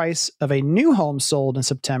median price of a new home sold in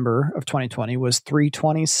September of 2020 was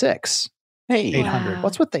 $326,800. Hey, Wow.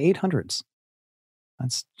 What's with the 800s?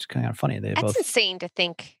 That's kind of funny. That's insane to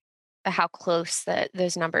think how close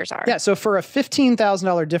those numbers are. Yeah. So for a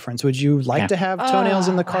 $15,000 difference, would you like to have toenails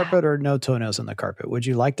in the carpet or no toenails in the carpet? Would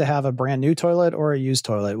you like to have a brand new toilet or a used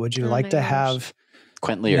toilet? Would you like to have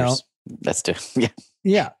Quint Lears? That's yeah.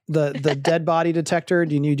 Yeah. The dead body detector.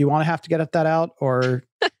 Do you want to have to get that out or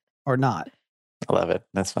not? I love it.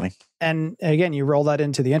 That's funny. And again, you roll that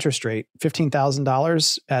into the interest rate,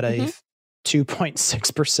 $15,000 at a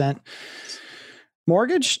 2.6%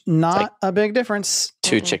 mortgage, not a big difference.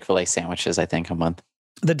 2 Chick-fil-A sandwiches, I think, a month.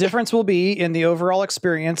 The difference will be in the overall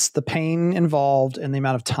experience, the pain involved, and the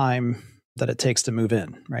amount of time that it takes to move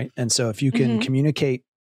in, right? And so if you can communicate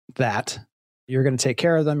that, you're going to take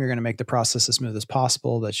care of them, you're going to make the process as smooth as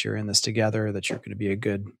possible, that you're in this together, that you're going to be a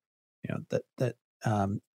good,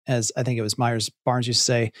 as I think it was Myers Barnes used to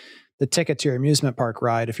say, the ticket to your amusement park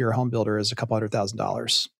ride, if you're a home builder, is a couple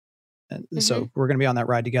 $100,000. And so we're going to be on that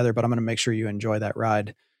ride together, but I'm going to make sure you enjoy that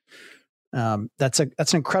ride. That's an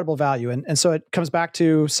incredible value. And so it comes back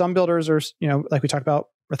to some builders are, like we talked about,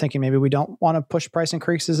 we're thinking maybe we don't want to push price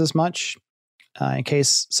increases as much in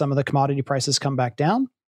case some of the commodity prices come back down.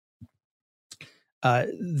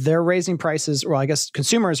 They're raising prices, or I guess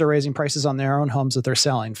consumers are raising prices on their own homes that they're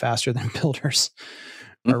selling faster than builders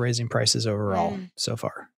are raising prices overall so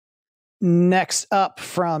far. Next up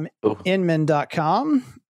from Inman.com.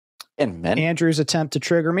 Andrew's attempt to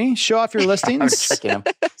trigger me. Show off your listings.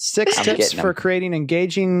 6 tips for creating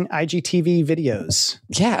engaging IGTV videos.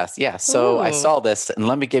 Yeah. So I saw this, and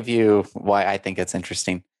let me give you why I think it's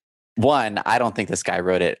interesting. One, I don't think this guy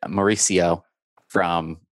wrote it. Mauricio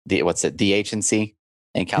from the agency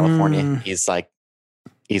in California. He's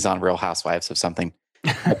on Real Housewives of something.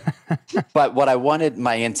 But what I wanted,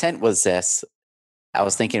 my intent was this. I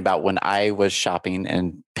was thinking about when I was shopping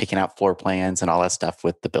and picking out floor plans and all that stuff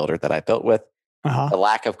with the builder that I built with. The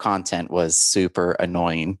lack of content was super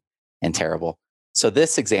annoying and terrible. So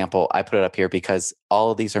this example, I put it up here because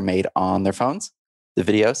all of these are made on their phones, the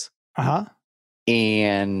videos.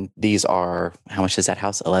 And these are, how much is that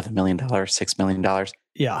house? $11 million, $6 million?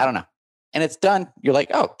 Yeah. I don't know. And it's done. You're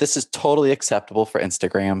like, oh, this is totally acceptable for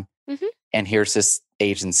Instagram. And here's this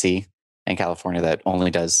agency in California that only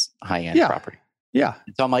does high-end property. Yeah.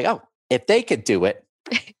 So I'm like, oh, if they could do it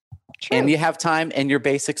and you have time and your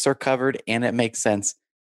basics are covered and it makes sense,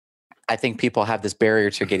 I think people have this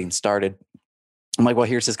barrier to getting started. I'm like, well,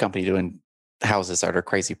 here's this company doing houses that are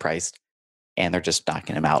crazy priced and they're just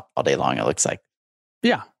knocking them out all day long, it looks like.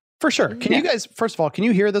 Yeah, for sure. Can you guys, first of all, can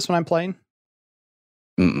you hear this when I'm playing?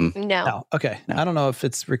 No. Okay. No. I don't know if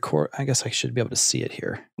it's record. I guess I should be able to see it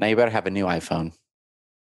here. Now you better have a new iPhone,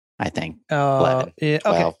 I think. 11, yeah,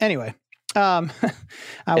 okay. Anyway.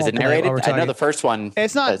 Is it narrated? I know the first one.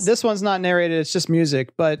 It's not. This one's not narrated. It's just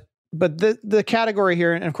music. But the category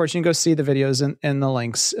here, and of course, you can go see the videos in the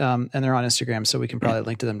links, and they're on Instagram, so we can probably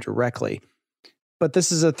link to them directly. But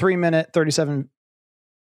this is a 3-minute,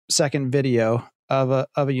 37-second video of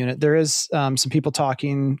a unit. There is some people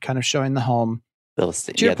talking, kind of showing the home.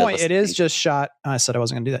 To your point, it is just shot. I said I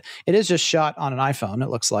wasn't going to do that. It is just shot on an iPhone. It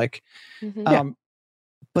looks like.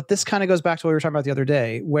 But this kind of goes back to what we were talking about the other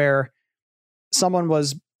day, where someone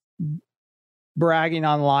was bragging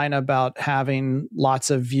online about having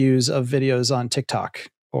lots of views of videos on TikTok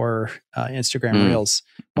or Instagram Reels,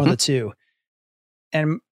 one of the two.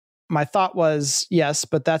 And my thought was yes,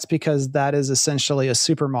 but that's because that is essentially a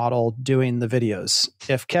supermodel doing the videos.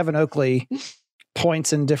 If Kevin Oakley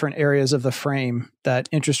points in different areas of the frame that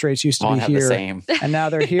interest rates used to Won't be have here the same. and now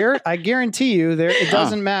they're here, I guarantee you it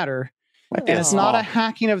doesn't matter. Might be And it's not a small.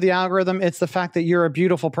 hacking of the algorithm. It's the fact that you're a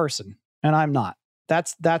beautiful person and I'm not.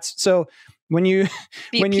 That's so when you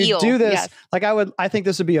The when you appeal, do this, yes. like I think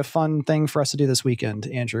this would be a fun thing for us to do this weekend,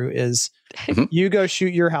 Andrew, is Mhm. you go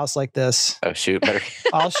shoot your house like this. Oh shoot! Better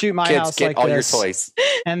I'll shoot my kids house get like all this. your toys.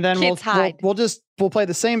 And then Kids hide. we'll play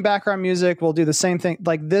the same background music. We'll do the same thing.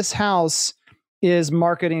 Like this house is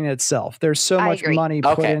marketing itself. There's so I much agree. money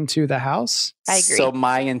put Okay. into the house. I agree. So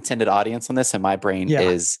my intended audience on this in my brain Yeah.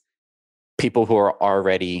 is people who are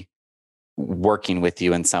already working with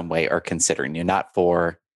you in some way or considering you, not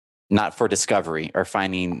for discovery or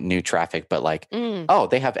finding new traffic, but like, Mm, oh,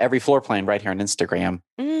 they have every floor plan right here on Instagram,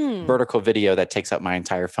 mm. vertical video that takes up my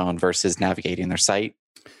entire phone versus navigating their site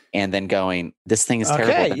and then going, this thing is terrible.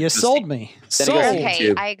 Okay, Then you it goes- sold me. Then it goes Sold. to Okay,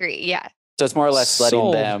 YouTube. I agree. Yeah. So it's more or less letting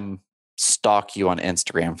Sold. them stalk you on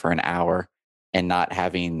Instagram for an hour and not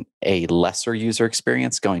having a lesser user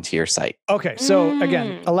experience going to your site. Okay, so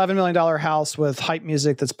again, Mm. $11 million house with hype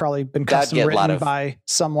music that's probably been That'd custom get a lot written of- by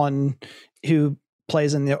someone who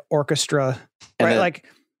plays in the orchestra, And right? then- Like,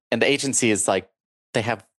 And the agency is like, they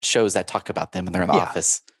have shows that talk about them and they're in the Yeah.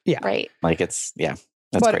 office. Right. Like it's, that's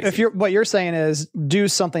but crazy. if what you're saying is do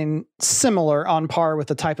something similar on par with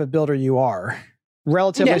the type of builder you are,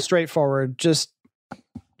 relatively Yeah. straightforward, just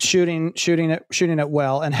shooting it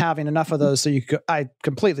well and having enough of those so you could. I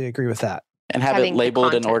completely agree with that. and have having it the labeled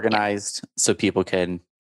and content, yeah. organized so people can,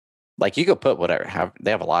 like, you could put whatever, they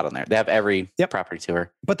have a lot on there. They have every Yep. property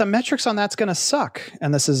tour. But the metrics on that's going to suck.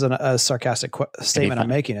 And this is a sarcastic statement I'm fun.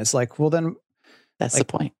 making. It's like, well, then That's Like-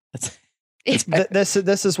 the point. That's,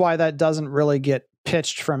 this is why that doesn't really get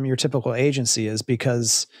pitched from your typical agency, is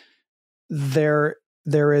because there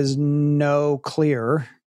is no clear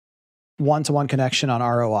one-to-one connection on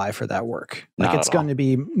ROI for that work. Like Not it's at going all. to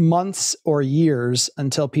be months or years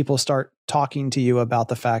until people start talking to you about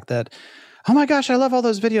the fact that, oh my gosh, I love all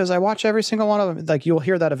those videos. I watch every single one of them. Like you'll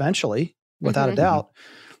hear that eventually, without a Mhm. doubt.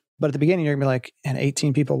 But at the beginning, you're gonna be like, and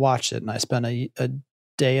 18 people watched it, and I spent a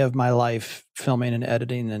day of my life filming and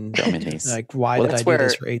editing, and Filming these. like, why Well, did I that's do this where-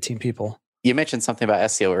 for 18 people? You mentioned something about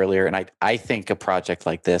SEO earlier, and I think a project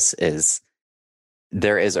like this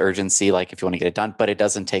there is urgency, like if you want to get it done, but it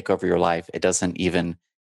doesn't take over your life. It's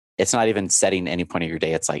not even setting any point of your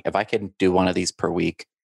day. It's like, if I can do one of these per week,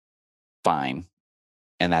 fine.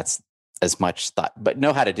 And that's as much thought, but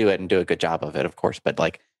know how to do it and do a good job of it, of course. But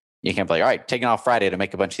like, you can't be like, all right, taking off Friday to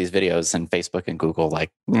make a bunch of these videos and Facebook and Google,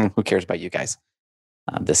 like, who cares about you guys?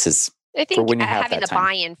 This is, I think when you have having that the time.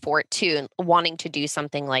 buy-in for it too, and wanting to do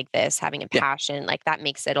something like this, having a Yeah. passion, like that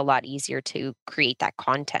makes it a lot easier to create that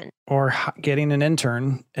content. Or getting an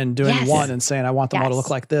intern and doing Yes. one and saying, I want them all to Yes. look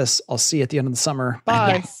like this. I'll see you at the end of the summer.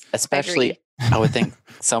 Bye. Yes. especially, Agreed. I would think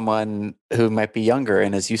someone who might be younger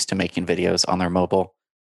and is used to making videos on their mobile.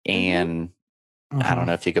 And I don't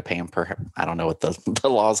know if you could pay them I don't know what the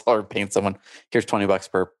laws are, paying someone, here's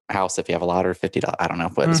 $20 per house if you have a lot, or $50. I don't know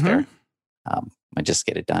what is fair. I just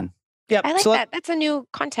get it done. Yep. I like So that. That's a new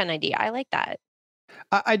content idea. I like that.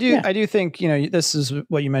 I do. Yeah. I do think, this is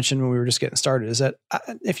what you mentioned when we were just getting started, is that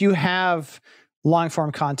if you have long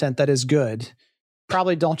form content that is good,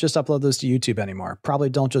 probably don't just upload those to YouTube anymore. Probably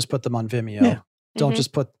don't just put them on Vimeo. Yeah. Don't Mhm.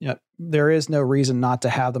 just put, there is no reason not to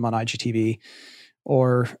have them on IGTV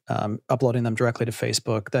or uploading them directly to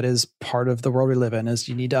Facebook. That is part of the world we live in, is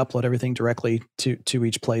you need to upload everything directly to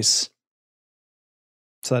each place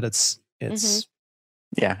so that it's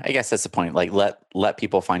Yeah, I guess that's the point. Like, let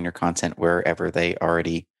people find your content wherever they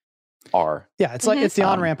already are. Yeah, it's like Mhm. it's the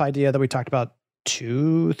on-ramp idea that we talked about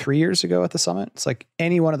 2-3 years ago at the summit. It's like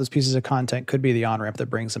any one of those pieces of content could be the on-ramp that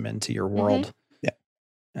brings them into your world.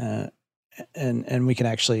 Yeah. And we can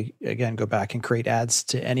actually, again, go back and create ads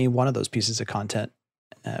to any one of those pieces of content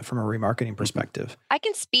from a remarketing perspective. I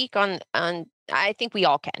can speak on. I think we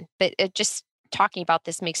all can, but just talking about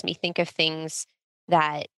this makes me think of things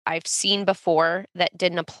that I've seen before that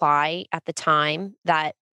didn't apply at the time.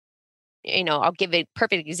 That, I'll give a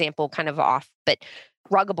perfect example, kind of off, but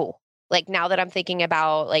Ruggable. Like, now that I'm thinking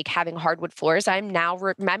about like having hardwood floors, I'm now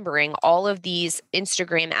remembering all of these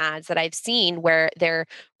Instagram ads that I've seen where they're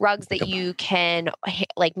rugs that you can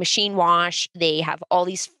like machine wash. They have all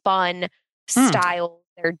these fun styles.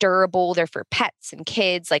 They're durable. They're for pets and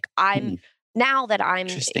kids. Like, now that I'm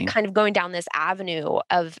Interesting. kind of going down this avenue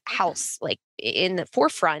of house, like in the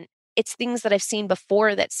forefront, it's things that I've seen before.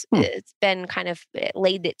 It's been kind of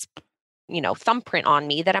laid its thumbprint on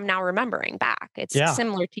me that I'm now remembering back. It's Yeah.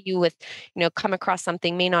 similar to you with, come across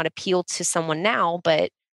something may not appeal to someone now,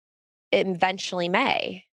 but it eventually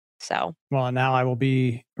may. So, well, and now I will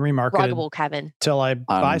be remarketed ruggable, Kevin. till I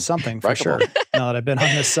buy something for sure. Ruggable. Now that I've been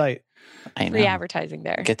on this site. I know. Free advertising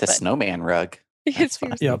there. Get the snowman rug. That's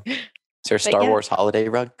fine. Yep. Is there a Star Wars holiday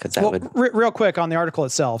rug? Because that would. Real quick on the article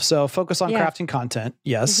itself. So focus on Yeah. crafting content.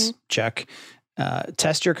 Yes, check.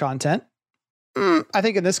 Test your content. I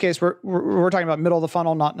think in this case we're talking about middle of the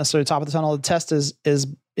funnel, not necessarily top of the tunnel. The test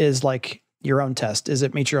is like your own test. Is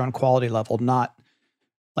it meet your own quality level? Not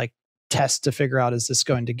like test to figure out is this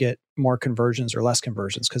going to get more conversions or less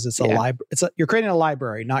conversions? Because it's a library. You're creating a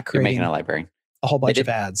library, not You're creating making a library. a whole bunch of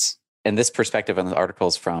ads. And this perspective on the article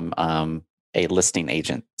is from a listing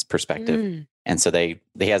agent's perspective, and so they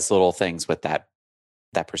has little things with that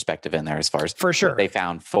perspective in there as far as for sure what they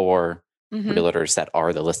found for realtors that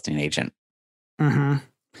are the listing agent. Mm-hmm.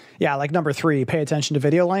 Yeah, like number 3, pay attention to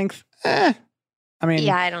video length. I mean,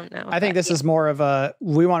 yeah, I don't know. I think this is more of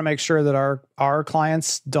we want to make sure that our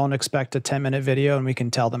clients don't expect a 10-minute video, and we can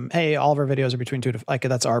tell them, hey, all of our videos are between 2 to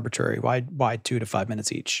that's arbitrary. Why 2 to 5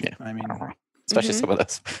 minutes each? Yeah. I mean, especially some of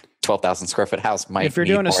those 12,000 square foot house might. If you're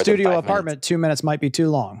doing a studio apartment, 2 minutes might be too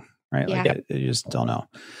long, right? Yeah. Like you just don't know.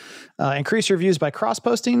 Increase your views by cross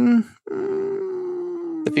posting.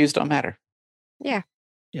 The views don't matter. Yeah.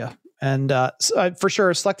 Yeah. And for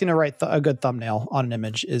sure, selecting a good thumbnail on an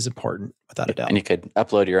image is important, without a doubt. And you could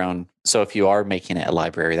upload your own. So if you are making it a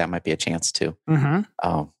library, that might be a chance too.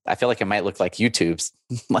 I feel like it might look like YouTube's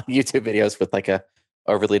like YouTube videos with like a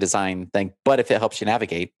overly designed thing. But if it helps you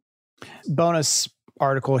navigate. Bonus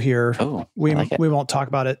article here. Oh, we won't talk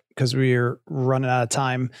about it because we're running out of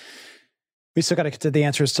time. We still got to get to the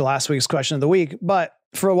answers to last week's question of the week, but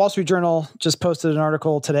for Wall Street Journal just posted an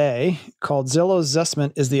article today called Zillow's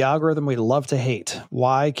Zestimate is the algorithm we love to hate.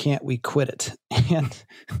 Why can't we quit it? And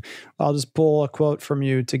I'll just pull a quote from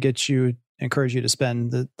you to encourage you to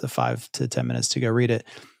spend the 5 to 10 minutes to go read it.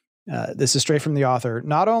 This is straight from the author.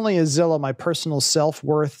 Not only is Zillow my personal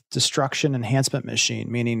self-worth destruction enhancement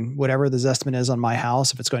machine, meaning whatever the Zestimate is on my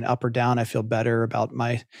house, if it's going up or down, I feel better about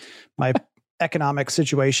my economic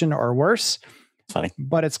situation or worse. Funny.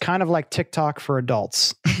 But it's kind of like TikTok for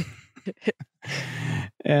adults.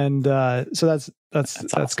 And so that's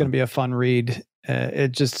awesome. Going to be a fun read.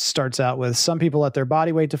 It just starts out with some people let their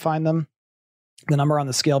body weight define them. The number on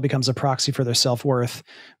the scale becomes a proxy for their self-worth.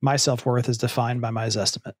 My self-worth is defined by my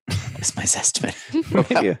Zestimate. It's my Zestimate.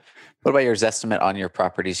 What about your Zestimate on your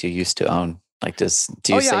properties you used to own? Like, do you save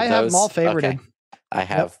those? I have them all favorited. Okay. I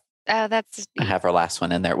have. Yep. I have our last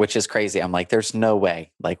one in there, which is crazy. I'm like, there's no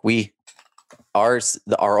way. Like our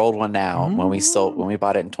old one now, when we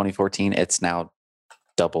bought it in 2014, it's now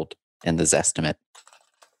doubled in the Zestimate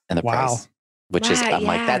and the price, which is, I'm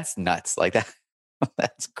like, that's nuts. Like that,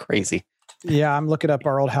 that's crazy. Yeah. I'm looking up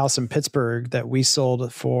our old house in Pittsburgh that we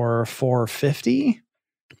sold for $450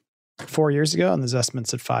 4 years ago. And the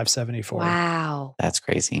Zestimate's at $574. Wow. That's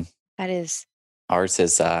crazy. That is. Ours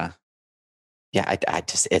is,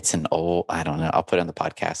 it's an old, I don't know. I'll put it in the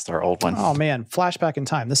podcast, our old one. Oh man. Flashback in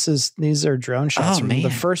time. These are drone shots from the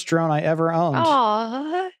first drone I ever owned.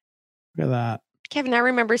 Oh, look at that. Kevin, I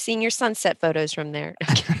remember seeing your sunset photos from there.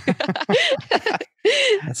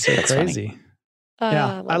 That's crazy.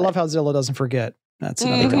 Yeah. I love how Zillow doesn't forget. That's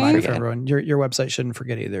another reminder for everyone. Your website shouldn't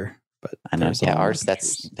forget either. But I know. Yeah. Ours,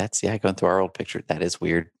 that's going through our old picture. That is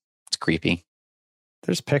weird. It's creepy.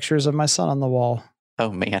 There's pictures of my son on the wall.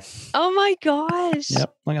 Oh man. Oh my gosh.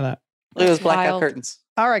 Yep. Look at that. Look at those blackout curtains.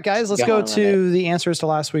 All right, guys, let's go to the answers to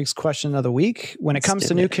last week's question of the week. When it comes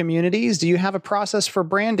to new communities, do you have a process for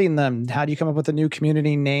branding them? How do you come up with a new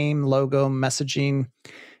community name, logo, messaging,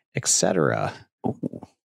 etc.?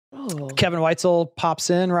 Kevin Weitzel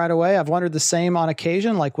pops in right away. I've wondered the same on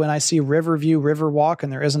occasion, like when I see Riverview Riverwalk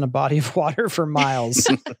and there isn't a body of water for miles.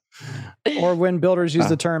 Or when builders use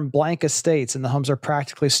the term blank estates and the homes are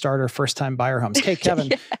practically starter first-time buyer homes. Hey,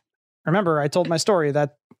 Kevin, remember I told my story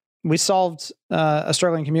that we solved a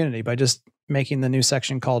struggling community by just making the new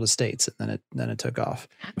section called estates, and then it took off.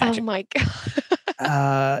 Magic. Oh my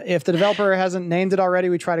God. If the developer hasn't named it already,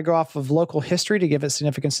 we try to go off of local history to give it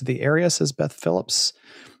significance to the area, says Beth Phillips.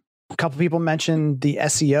 A couple people mentioned the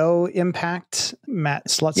SEO impact. Matt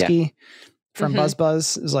Slutsky from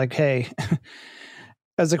BuzzBuzz is like, hey,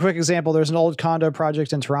 as a quick example, there's an old condo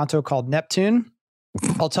project in Toronto called Neptune.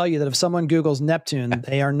 I'll tell you that if someone Googles Neptune,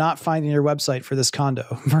 they are not finding your website for this condo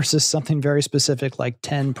versus something very specific like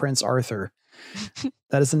 10 Prince Arthur.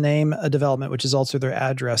 That is the name of development, which is also their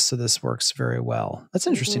address. So this works very well. That's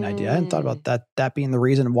an interesting idea. I hadn't thought about that being the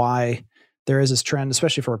reason why there is this trend,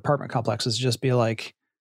 especially for apartment complexes, just be like,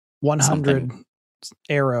 100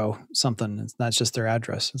 Arrow something. That's just their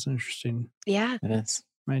address. It's an interesting Yeah. It is.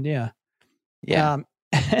 idea. Yeah.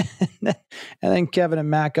 And then Kevin and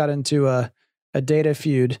Matt got into a data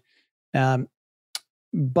feud.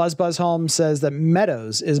 Buzz Home says that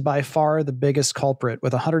Meadows is by far the biggest culprit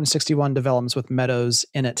with 161 developments with Meadows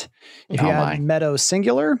in it. If you add Meadow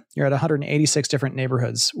singular, you're at 186 different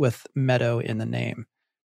neighborhoods with Meadow in the name.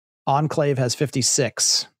 Enclave has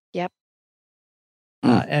 56. Yep.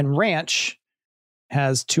 And Ranch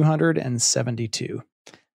has 272.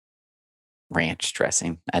 Ranch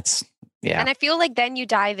dressing. That's, yeah. And I feel like then you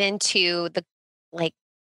dive into the, like,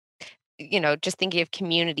 just thinking of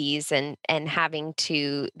communities and having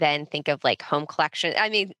to then think of like home collection. I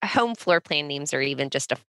mean, home floor plan names are even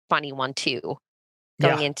just a funny one too.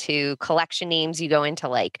 Going into collection names, you go into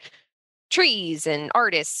like trees and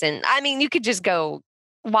artists. And I mean, you could just go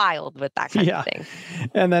wild with that kind of thing.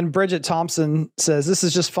 And then Bridget Thompson says, this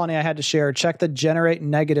is just funny. I had to share. Check the generate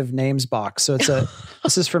negative names box. So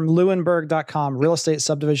this is from Lewinberg.com, real estate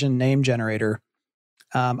subdivision name generator.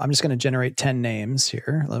 I'm just going to generate 10 names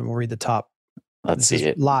here. We'll read the top. Let's see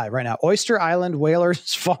it live right now. Oyster Island,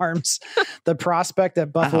 Whalers Farms, The Prospect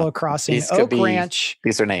at Buffalo Crossing, Oak Ranch.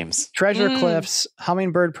 These are names. Treasure Cliffs,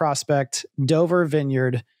 Hummingbird Prospect, Dover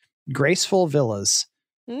Vineyard, Graceful Villas.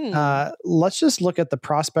 Let's just look at The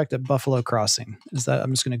Prospect at Buffalo Crossing.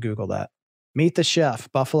 I'm just going to Google that. Meet the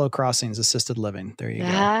Chef, Buffalo Crossings Assisted Living. There you go.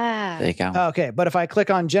 There you go. Okay, but if I click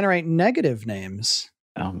on generate negative names.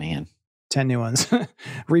 Oh, man. 10 new ones.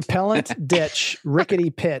 Repellent Ditch,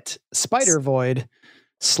 Rickety Pit, Spider Void,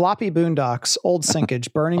 Sloppy Boondocks, Old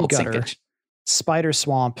Sinkage, Burning Gutter, Spider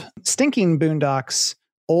Swamp, Stinking Boondocks,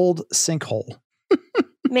 Old Sinkhole.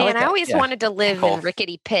 Man, I always wanted to live in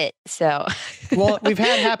Rickety Pit. So, well, we've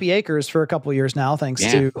had Happy Acres for a couple of years now, thanks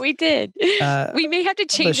to we did. We may have to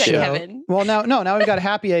change that, Kevin. Well, now we've got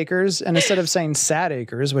Happy Acres, and instead of saying Sad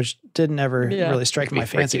Acres, which didn't ever really strike my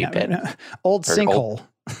fancy, Old Sinkhole.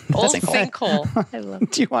 Old Sinkhole. I love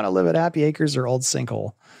it. Do you want to live at Happy Acres or Old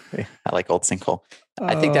Sinkhole? I like Old Sinkhole.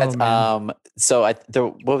 I think that's what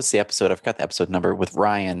was the episode? I forgot the episode number with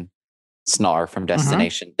Ryan Snar from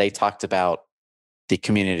Destination. They talked about the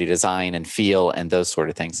community design and feel and those sort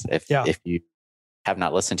of things. If you have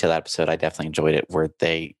not listened to that episode, I definitely enjoyed it, where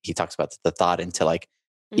he talks about the thought into like,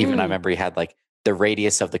 even I remember he had like the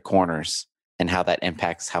radius of the corners and how that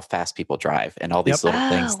impacts how fast people drive and all these little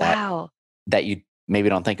things that you maybe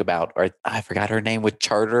don't think about. Or I forgot her name, with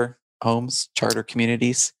charter homes, charter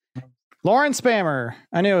communities. Lauren Spammer.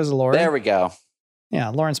 I knew it was a Lauren. There we go. Yeah,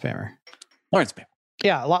 Lauren Spammer.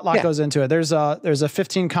 Yeah, a lot goes into it. There's a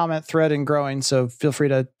 15 comment thread and growing, so feel free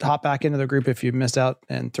to hop back into the group if you missed out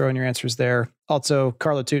and throw in your answers there. Also,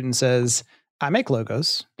 Carla Tootin says, I make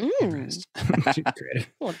logos. She's creative.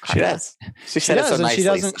 She does. She said it so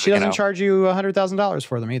nicely. She doesn't charge you $100,000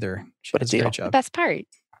 for them either. She does a great job. The best part.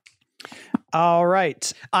 All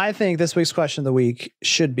right. I think this week's question of the week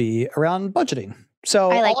should be around budgeting. So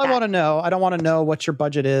I want to know, I don't want to know what your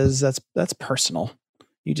budget is. That's personal.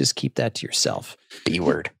 You just keep that to yourself. B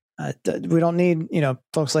word. We don't need,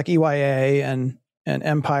 folks like EYA and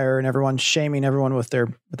Empire and everyone shaming everyone with their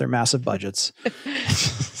massive budgets.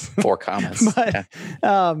 4 comments. But,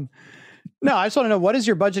 no, I just want to know, what does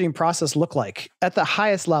your budgeting process look like at the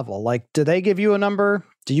highest level? Like, do they give you a number?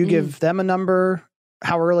 Do you give them a number?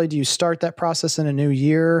 How early do you start that process in a new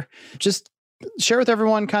year? Just share with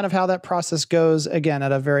everyone kind of how that process goes, again,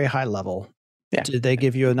 at a very high level. Yeah. Did they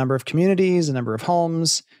give you a number of communities, a number of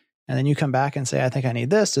homes, and then you come back and say, I think I need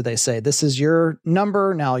this? Did they say, this is your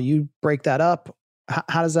number, now you break that up?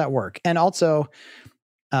 How does that work? And also,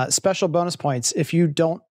 special bonus points if you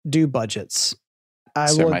don't do budgets.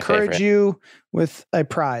 I will encourage you with a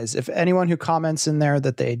prize. If anyone who comments in there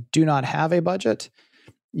that they do not have a budget,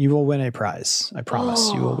 you will win a prize. I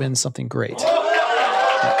promise. You will win something great.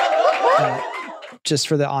 Just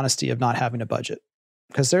for the honesty of not having a budget.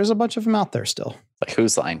 Because there's a bunch of them out there still. Like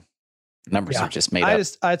Whose Line? Numbers are just made up.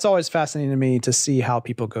 It's always fascinating to me to see how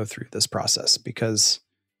people go through this process, because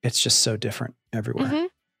it's just so different everywhere. Mm-hmm.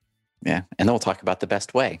 Yeah. And then we'll talk about the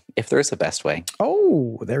best way, if there is a best way.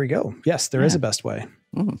 Oh, there we go. Yes, there is a best way.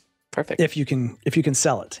 Perfect. If you can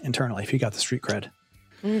sell it internally, if you got the street cred.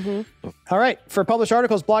 Mm-hmm. All right. For published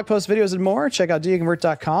articles, blog posts, videos, and more, check out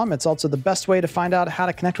doyouconvert.com. It's also the best way to find out how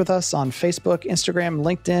to connect with us on Facebook, Instagram,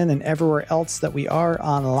 LinkedIn, and everywhere else that we are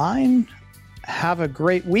online. Have a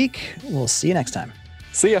great week. We'll see you next time.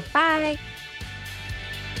 See ya. Bye.